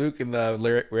 where Luke and the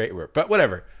lyric were. But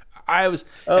whatever. I was.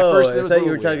 Oh, at first, I thought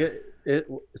you were talking.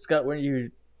 Scott, weren't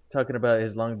you talking about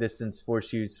his long distance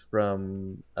Force use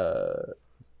from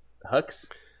Hux?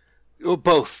 Well,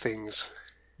 both things.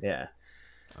 Yeah.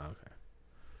 Okay.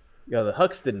 Yeah, the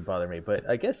Hux didn't bother me, but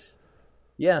I guess,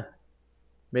 yeah,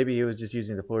 maybe he was just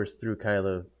using the Force through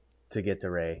Kylo to get to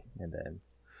Rey, and then.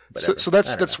 So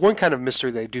that's one kind of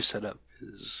mystery they do set up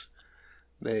is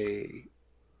I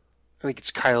think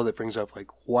it's Kylo that brings up like,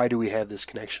 why do we have this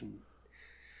connection?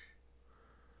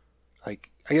 Like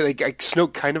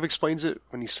Snoke kind of explains it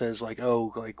when he says like,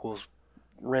 oh, like, well,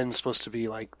 Ren's supposed to be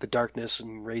like the darkness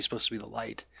and Rey's supposed to be the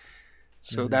light,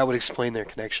 so that would explain their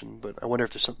connection. But I wonder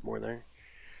if there's something more there.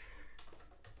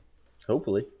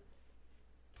 Hopefully.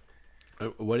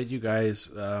 What did you guys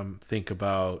think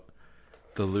about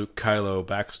the Luke Kylo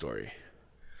backstory?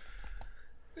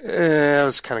 It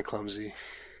was kind of clumsy.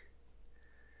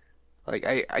 Like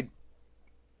I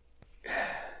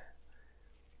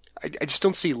just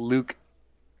don't see Luke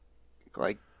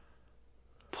like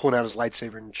pulling out his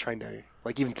lightsaber and trying to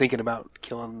like even thinking about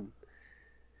killing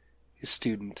his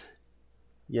student.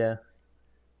 Yeah.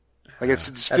 Like it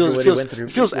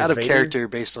feels out of character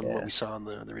based on what we saw in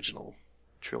the original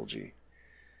trilogy.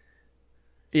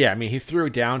 Yeah, I mean, he threw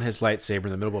down his lightsaber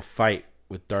in the middle of a fight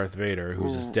with Darth Vader, who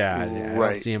was his dad. I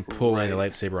don't see him pulling the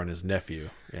lightsaber on his nephew.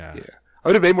 Yeah. It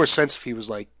would have made more sense if he was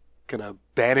like gonna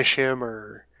banish him,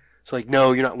 or it's like,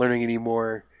 no, you're not learning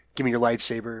anymore. give me your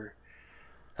lightsaber.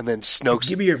 And then Snoke's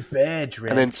Give me your badge,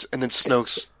 Red. and then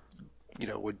Snoke's,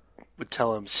 would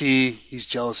tell him, see, he's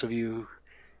jealous of you.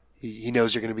 He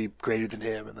knows you're going to be greater than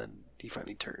him, and then he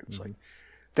finally turns. Like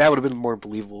that would have been more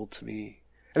believable to me.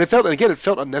 And it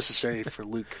felt unnecessary for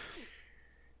Luke,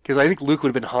 because I think Luke would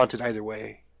have been haunted either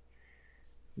way.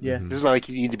 Yeah. This is not like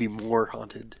you need to be more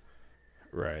haunted.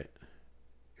 Right.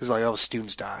 Because like all the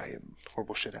students die and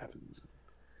horrible shit happens.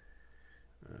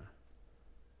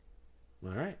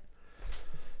 All right.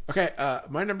 Okay,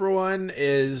 my number one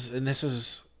is, and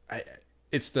it's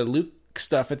the Luke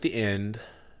stuff at the end,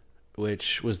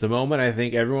 which was the moment I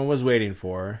think everyone was waiting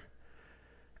for.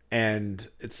 And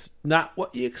it's not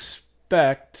what you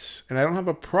expect, and I don't have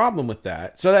a problem with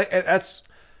that. So that's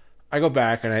I go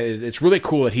back, and it's really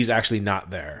cool that he's actually not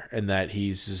there, and that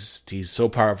he's so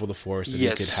powerful with the Force that he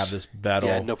could have this battle.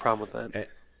 Yeah, no problem with that.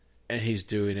 And he's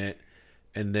doing it.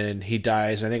 And then he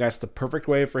dies. I think that's the perfect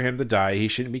way for him to die. He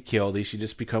shouldn't be killed. He should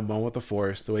just become one with the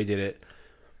Force the way he did it.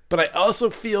 But I also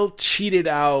feel cheated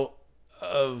out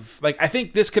of... Like, I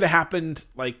think this could have happened,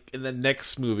 like, in the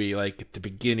next movie, like, at the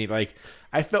beginning. Like,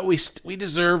 I felt we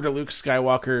deserved a Luke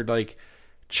Skywalker, like,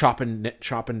 chopping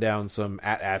down some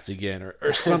AT-ATs again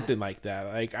or something like that.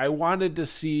 Like, I wanted to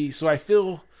see... So I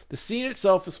feel... The scene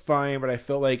itself is fine, but I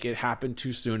felt like it happened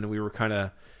too soon, and we were kind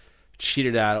of...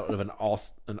 cheated out of an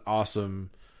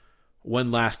awesome one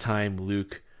last time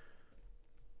Luke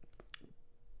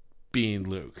being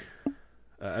Luke.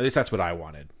 At least that's what I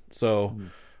wanted. So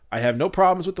I have no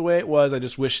problems with the way it was. I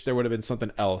just wish there would have been something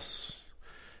else.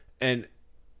 And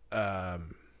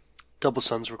Double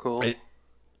Suns were cool.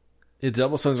 The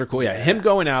Double Suns are cool. Yeah, him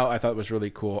going out I thought was really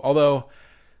cool. Although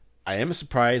I am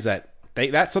surprised that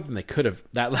that's something they could have...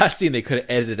 That last scene they could have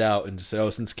edited out and just said, oh,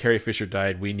 since Carrie Fisher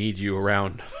died, we need you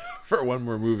around for one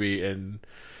more movie and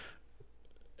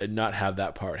not have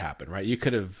that part happen, right? You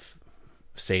could have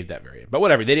saved that variant. But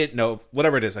whatever, they didn't know.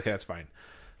 Whatever it is, okay, that's fine.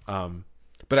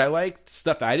 But I liked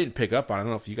stuff that I didn't pick up on. I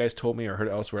don't know if you guys told me or heard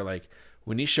it elsewhere. Like,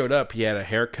 when he showed up, he had a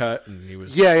haircut and he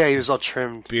was... Yeah, he was all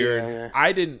trimmed. Beard. Yeah.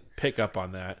 I didn't pick up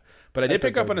on that. But I did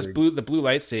pick up on the blue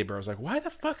lightsaber. I was like, why the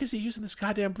fuck is he using this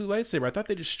goddamn blue lightsaber? I thought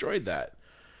they destroyed that.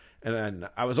 And then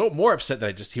I was more upset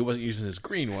that he wasn't using his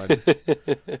green one.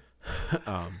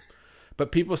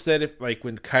 But people said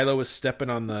when Kylo was stepping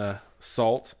on the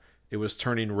salt, it was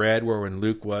turning red, where when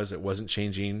Luke was, it wasn't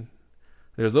changing.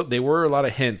 There were a lot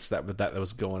of hints that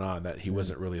was going on, that he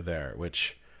wasn't really there,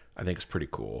 which I think is pretty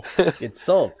cool. It's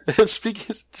salt.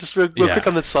 Speaking just real quick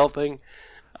on the salt thing,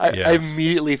 I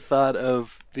immediately thought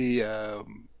of the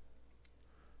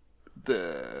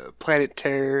Planet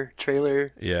Terror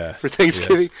trailer for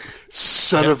Thanksgiving. Yes.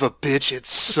 Son of a bitch, it's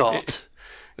salt.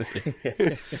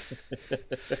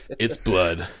 It's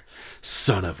blood.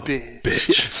 Son of a bitch.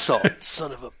 It's salt.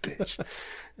 Son of a bitch.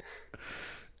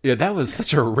 Yeah, that was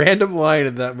such a random line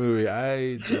in that movie.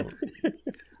 I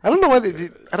don't know why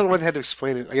they had to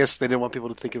explain it. I guess they didn't want people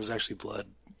to think it was actually blood.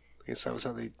 I guess that was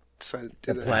how they decided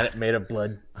to do that. Planet made of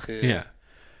blood. Yeah.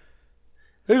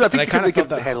 I think they could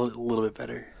have handled it a little bit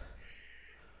better.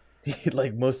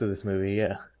 Like most of this movie,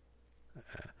 yeah.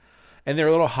 And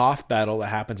their little Hoth battle that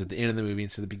happens at the end of the movie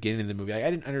instead of the beginning of the movie. I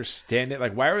didn't understand it.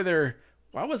 Like, why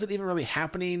was it even really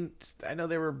happening? I know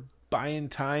they were buying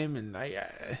time, and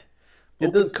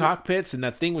open cockpits, and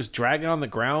that thing was dragging on the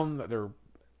ground. Did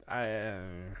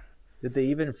they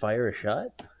even fire a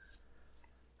shot?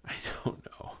 I don't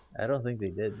know. I don't think they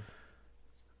did.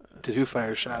 Did who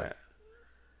fire a shot?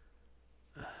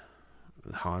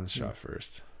 Hans shot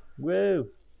first. Whoa.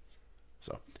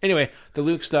 So, anyway, the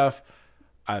Luke stuff.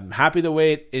 I'm happy the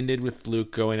way it ended with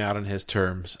Luke going out on his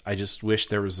terms. I just wish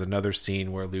there was another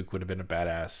scene where Luke would have been a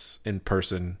badass in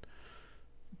person,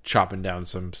 chopping down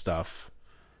some stuff.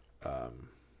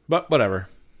 But whatever.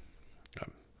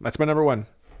 That's my number one.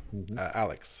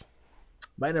 Alex.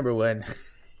 My number one.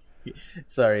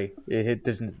 Sorry, it hit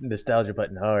this nostalgia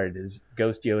button hard. Is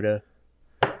Ghost Yoda.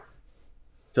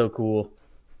 So cool.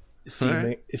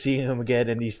 Seeing him again,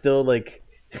 and he's still like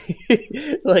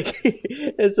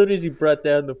as soon as he brought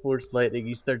down the Force lightning,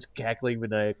 he starts cackling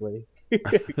maniacally.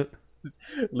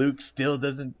 Luke still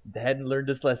hadn't learned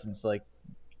his lessons. Like,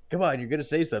 come on, you're gonna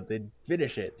say something,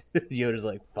 finish it. Yoda's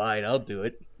like, fine, I'll do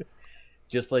it.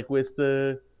 Just like with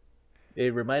it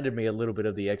reminded me a little bit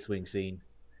of the X-Wing scene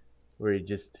where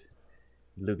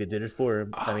Luca did it for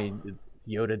him. I mean,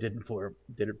 Yoda did it for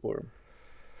him.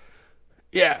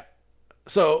 Yeah.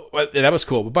 So that was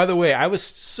cool. But by the way, I was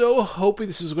so hoping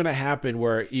this was going to happen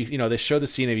where, they showed the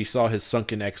scene of you saw his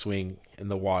sunken X-Wing in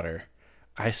the water.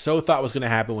 I so thought it was going to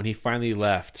happen when he finally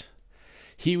left.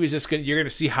 He was just you're going to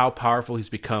see how powerful he's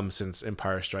become since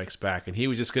Empire Strikes Back. And he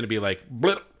was just going to be like,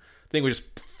 blip, thing would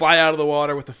just fly out of the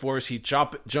water with the force. He'd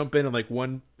jump in and like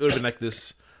one, it would have been like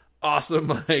this awesome,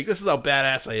 like, this is how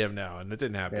badass I am now. And it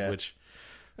didn't happen, which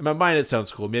in my mind, it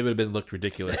sounds cool. Maybe it would have been looked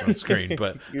ridiculous on screen,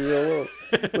 but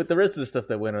with the rest of the stuff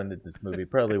that went on in this movie,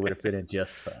 probably would have fit in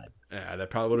just fine. Yeah, that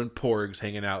probably would have been porgs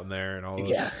hanging out in there and all those.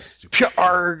 Yeah.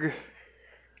 Arg.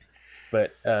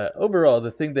 But overall,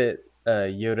 the thing that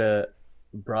Yoda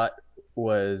brought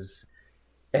was,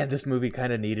 and this movie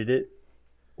kind of needed it,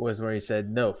 was where he said,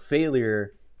 no,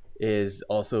 failure is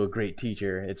also a great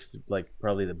teacher. It's like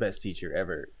probably the best teacher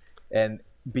ever. And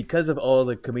because of all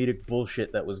the comedic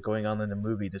bullshit that was going on in the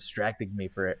movie, distracting me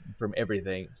from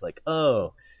everything, it's like,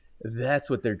 oh, that's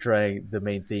what they're trying, the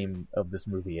main theme of this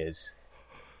movie is.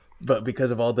 But because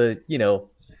of all the,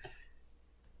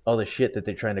 all the shit that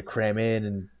they're trying to cram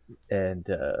in and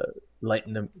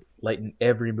lighten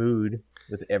every mood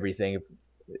with everything,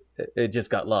 it just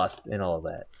got lost in all of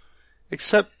that.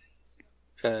 Except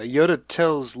Yoda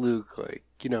tells Luke, like,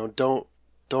 don't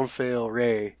fail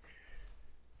Rey.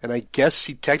 And I guess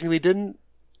he technically didn't,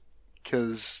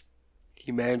 because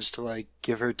he managed to, like,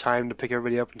 give her time to pick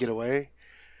everybody up and get away.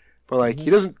 But, like, he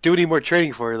doesn't do any more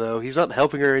training for her, though. He's not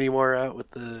helping her anymore out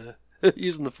with the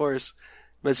using the Force.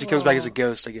 Unless he comes back as a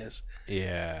ghost, I guess.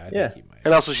 Yeah, I think he might.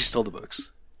 And also, she stole the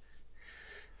books.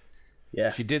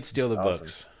 Yeah. She did steal the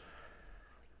books.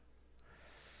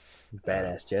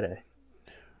 Badass Jedi.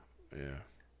 Yeah.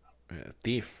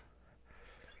 Thief.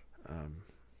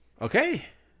 Okay.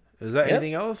 Is that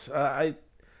anything else? I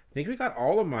think we got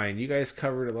all of mine. You guys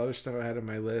covered a lot of stuff I had on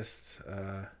my list.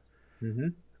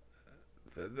 The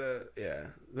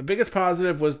biggest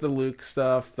positive was the Luke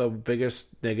stuff. The biggest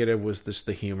negative was just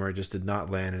the humor. It just did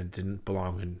not land and it didn't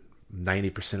belong in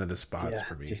 90% of the spots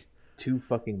for me. Just too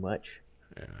fucking much.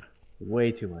 Yeah.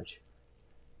 Way too much.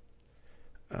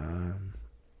 All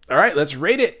right, let's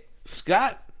rate it.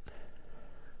 Scott?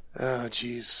 Oh,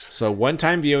 jeez. So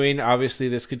one-time viewing, obviously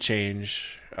this could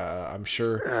change. I'm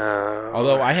sure.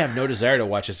 Although I have no desire to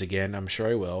watch this again, I'm sure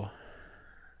I will.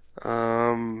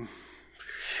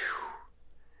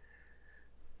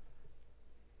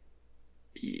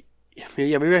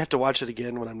 Maybe I have to watch it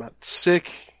again when I'm not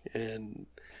sick and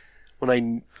when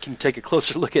I can take a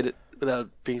closer look at it without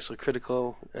being so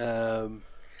critical.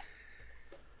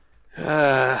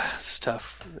 It's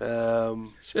tough.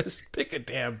 Just pick a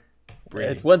damn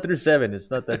rating. It's 1 through 7.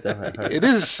 It's not that hard. It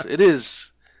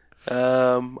is.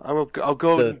 I'll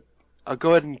go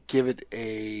ahead and give it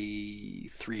a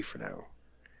 3 for now.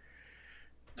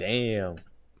 Damn.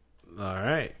 All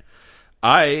right.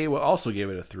 I will also give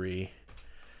it a 3.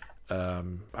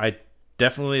 I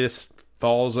definitely, this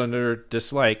falls under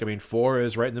dislike. I mean, 4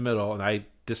 is right in the middle, and I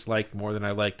disliked more than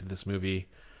I liked in this movie.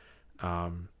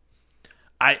 I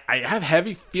have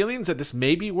heavy feelings that this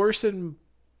may be worse than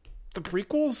the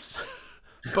prequels,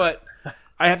 but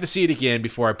I have to see it again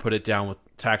before I put it down with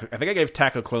Attack. I think I gave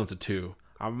Attack of Clones a 2.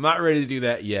 I'm not ready to do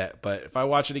that yet, but if I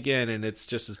watch it again and it's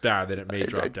just as bad, then it may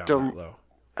drop down that low.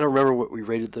 I don't remember what we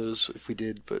rated those if we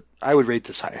did, but I would rate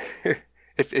this higher.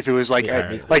 if it was like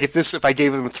if I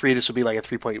gave them a 3, this would be like a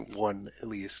 3.1 at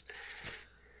least.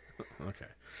 Okay.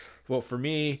 Well, for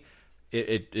me,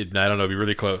 it I don't know, it'd be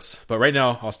really close. But right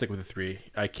now, I'll stick with a 3.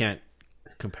 I can't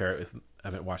compare it with, I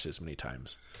haven't watched it as many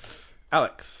times.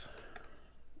 Alex.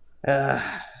 I'm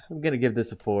going to give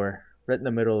this a 4. Right in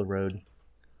the middle of the road.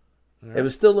 Right. It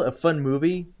was still a fun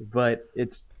movie, but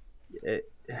it's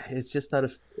just not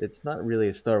it's not really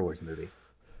a Star Wars movie.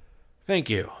 Thank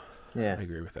you. Yeah. I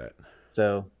agree with that.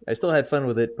 So I still had fun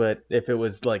with it, but if it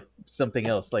was like something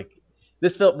else, like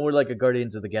this felt more like a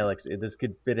Guardians of the Galaxy. This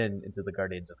could fit into the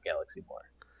Guardians of the Galaxy more.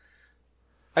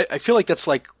 I feel like that's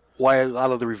like why a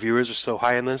lot of the reviewers are so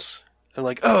high in this. They're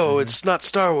like, it's not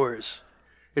Star Wars.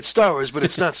 It's Star Wars, but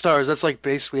it's not Star Wars. That's like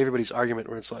basically everybody's argument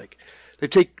where it's like, he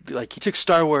took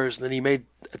Star Wars and then he made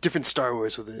a different Star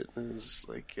Wars with it. And it was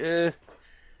like, I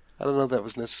don't know if that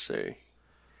was necessary.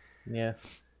 Yeah,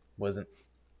 wasn't.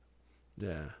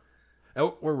 Yeah.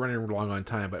 We're running long on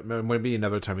time, but maybe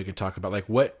another time we could talk about, like,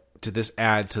 what did this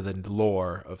add to the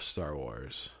lore of Star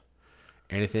Wars?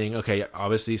 Anything? Okay,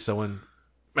 obviously someone...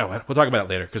 Well, we'll talk about it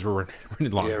later because we're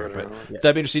running long here, but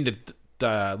that'd be interesting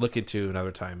to look into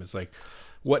another time. It's like,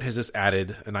 what has this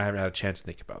added? And I haven't had a chance to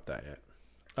think about that yet.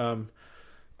 All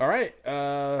right.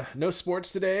 No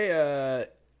sports today.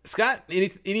 Scott,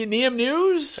 any Neum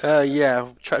news? Yeah.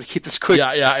 Try to keep this quick.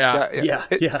 Yeah.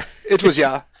 It was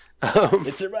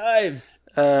it survives.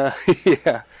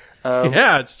 Yeah.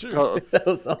 Yeah, it's true. That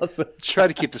was awesome. Try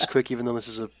to keep this quick, even though this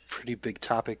is a pretty big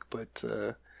topic. But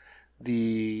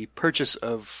the purchase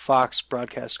of Fox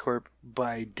Broadcast Corp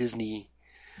by Disney,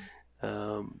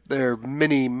 there are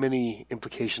many, many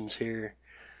implications here.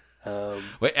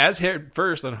 Wait, as heard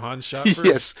first on Hans Shot First.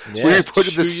 Yes, Yeah. we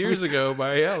reported 2 this years ago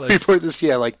by We Alex. reported this,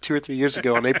 like 2 or 3 years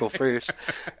ago on April 1st.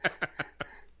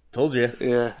 Told you.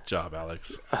 Yeah. Good job,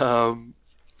 Alex.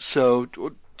 So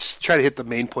we'll just try to hit the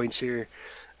main points here.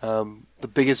 The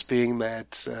biggest being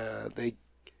that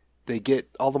they get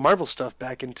all the Marvel stuff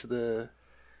back into the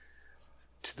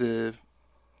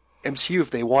MCU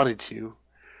if they wanted to.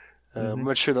 I'm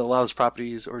not sure that a lot of those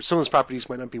properties, or some of those properties,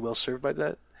 might not be well served by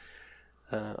that.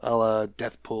 A la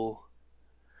Deathpool.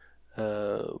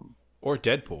 Or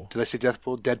Deadpool. Did I say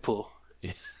Deathpool? Deadpool.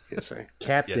 Yeah. Yeah, sorry.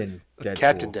 Captain Yes. Deadpool.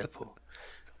 Captain Deadpool.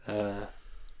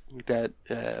 That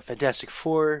Fantastic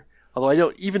Four. Although I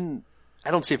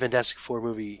don't see a Fantastic Four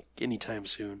movie anytime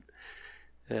soon.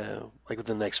 Like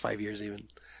within the next 5 years even.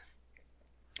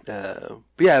 But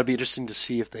yeah, it'd be interesting to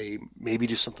see if they maybe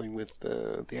do something with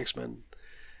the X-Men.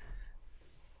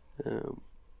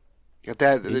 Got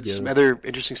that. There's some other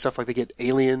interesting stuff, like they get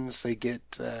Aliens, they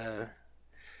get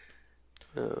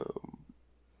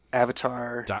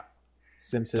Avatar.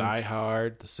 Simpsons. Die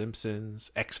Hard, The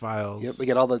Simpsons, X-Files, Yep, they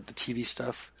get all the TV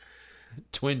stuff.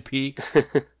 Twin Peaks.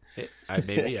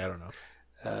 Maybe, I don't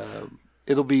know.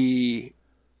 It'll be,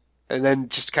 and then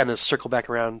just kind of circle back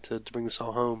around to bring this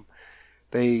all home.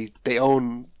 They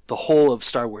own the whole of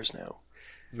Star Wars now.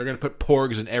 They're going to put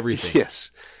porgs in everything.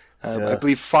 Yes, I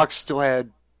believe Fox still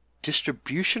had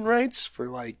distribution rights for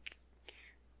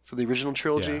the original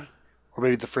trilogy, Yeah. or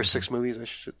maybe the first 6 movies, I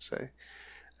should say.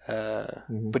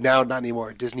 But now not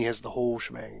anymore. Disney has the whole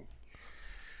shebang.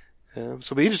 So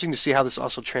it'll be interesting to see how this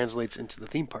also translates into the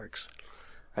theme parks.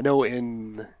 I know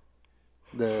in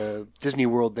the Disney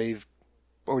World they've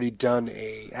already done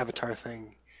a Avatar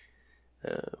thing.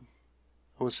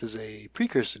 Almost as a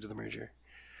precursor to the merger.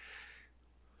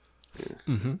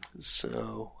 Mm-hmm.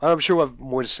 So I'm sure we'll have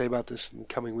more to say about this in the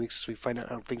coming weeks as we find out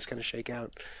how things kind of shake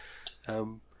out.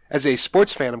 As a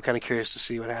sports fan, I'm kind of curious to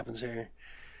see what happens here.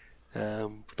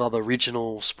 With all the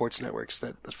regional sports networks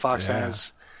that Fox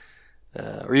has,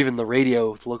 or even the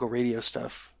local radio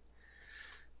stuff.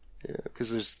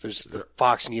 Because there's the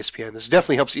Fox and ESPN. This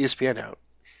definitely helps ESPN out.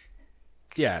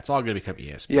 Yeah, it's all going to become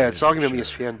ESPN. Yeah, it's all going to be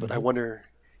sure. ESPN, but I wonder,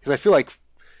 because I feel like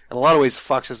in a lot of ways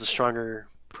Fox has the stronger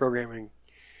programming.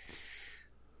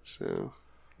 So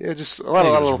yeah, just a lot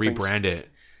of little things. rebrand it.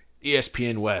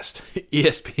 ESPN West,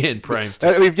 ESPN Prime.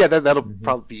 I mean, yeah, that'll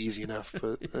probably be easy enough,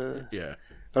 but Yeah.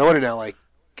 But I wonder now,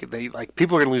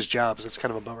 people are going to lose jobs. That's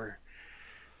kind of a bummer.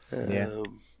 Yeah.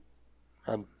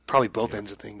 On probably both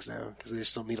ends of things now, because they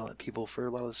just don't need a lot of people for a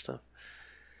lot of this stuff.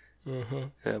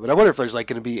 But I wonder if there's going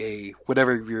to be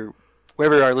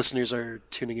wherever our listeners are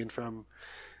tuning in from.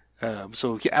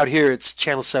 So out here, it's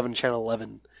Channel 7, Channel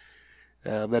 11.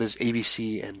 That is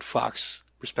ABC and Fox,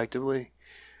 respectively.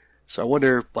 So I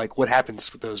wonder, what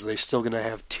happens with those? Are they still going to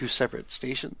have 2 separate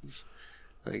stations?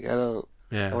 I don't.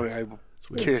 Yeah.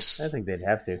 I'm curious I think they'd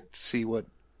have to. to see what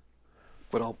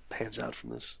all pans out from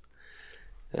this.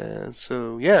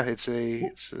 So yeah, it's a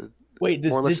Wait,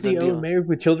 does more or less Disney done deal. own Married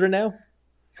with Children now?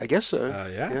 I guess so.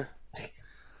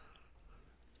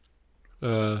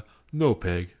 Yeah. No,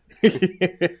 Peg.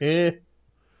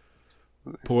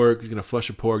 Porg. He's gonna flush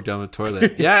a porg down the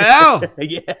toilet. Yeah, Al.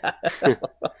 Yeah.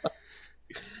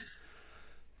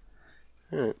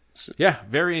 All right. So, Yeah,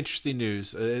 very interesting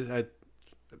news.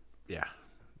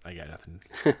 I got nothing.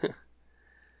 all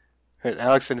right,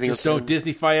 Alex, anything Just else? don't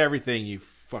Disneyfy everything, you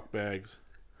fuckbags.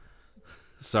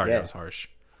 Sorry, Yeah. that was harsh.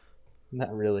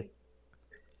 Not really.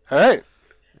 All right.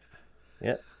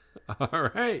 Yeah.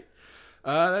 All right.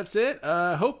 That's it.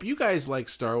 Hope you guys like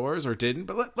Star Wars or didn't,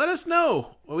 but let us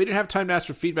know. Well, we didn't have time to ask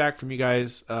for feedback from you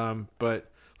guys,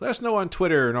 but let us know on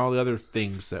Twitter and all the other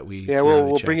things that we. Yeah,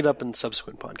 we'll bring it up in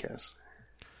subsequent podcasts.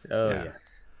 Oh, Yeah. yeah.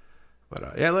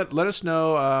 But let us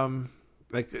know.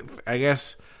 I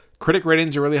guess critic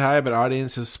ratings are really high, but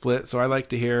audience is split. So I like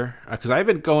to hear, because I've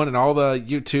been going in all the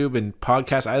YouTube and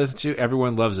podcasts I listen to.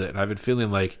 Everyone loves it, and I've been feeling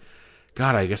like,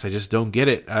 God, I guess I just don't get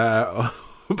it.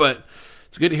 But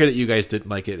it's good to hear that you guys didn't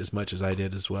like it as much as I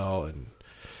did as well, and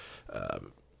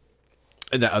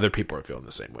that other people are feeling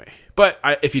the same way. But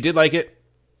if you did like it,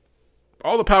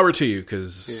 all the power to you,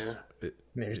 because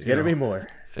There's going to be more.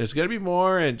 there's going to be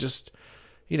more, and just,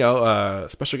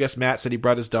 special guest Matt said he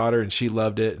brought his daughter, and she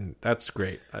loved it, and that's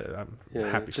great. I'm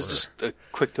happy for her. Just a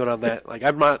quick note on that.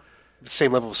 I'm not the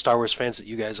same level of Star Wars fans that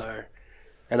you guys are,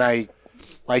 and I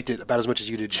liked it about as much as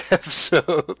you did, Jeff. So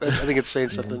I think it's saying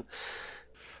something.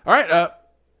 All right,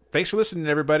 thanks for listening,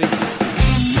 everybody.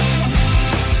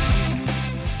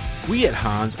 We at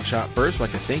Hans Shot First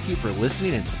would like to thank you for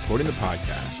listening and supporting the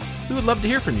podcast. We would love to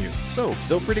hear from you, so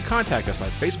feel free to contact us on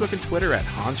Facebook and Twitter at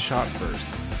Hans Shot First.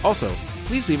 Also,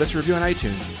 please leave us a review on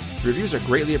iTunes. Reviews are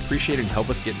greatly appreciated and help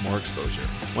us get more exposure.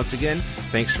 Once again,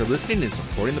 thanks for listening and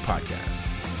supporting the podcast.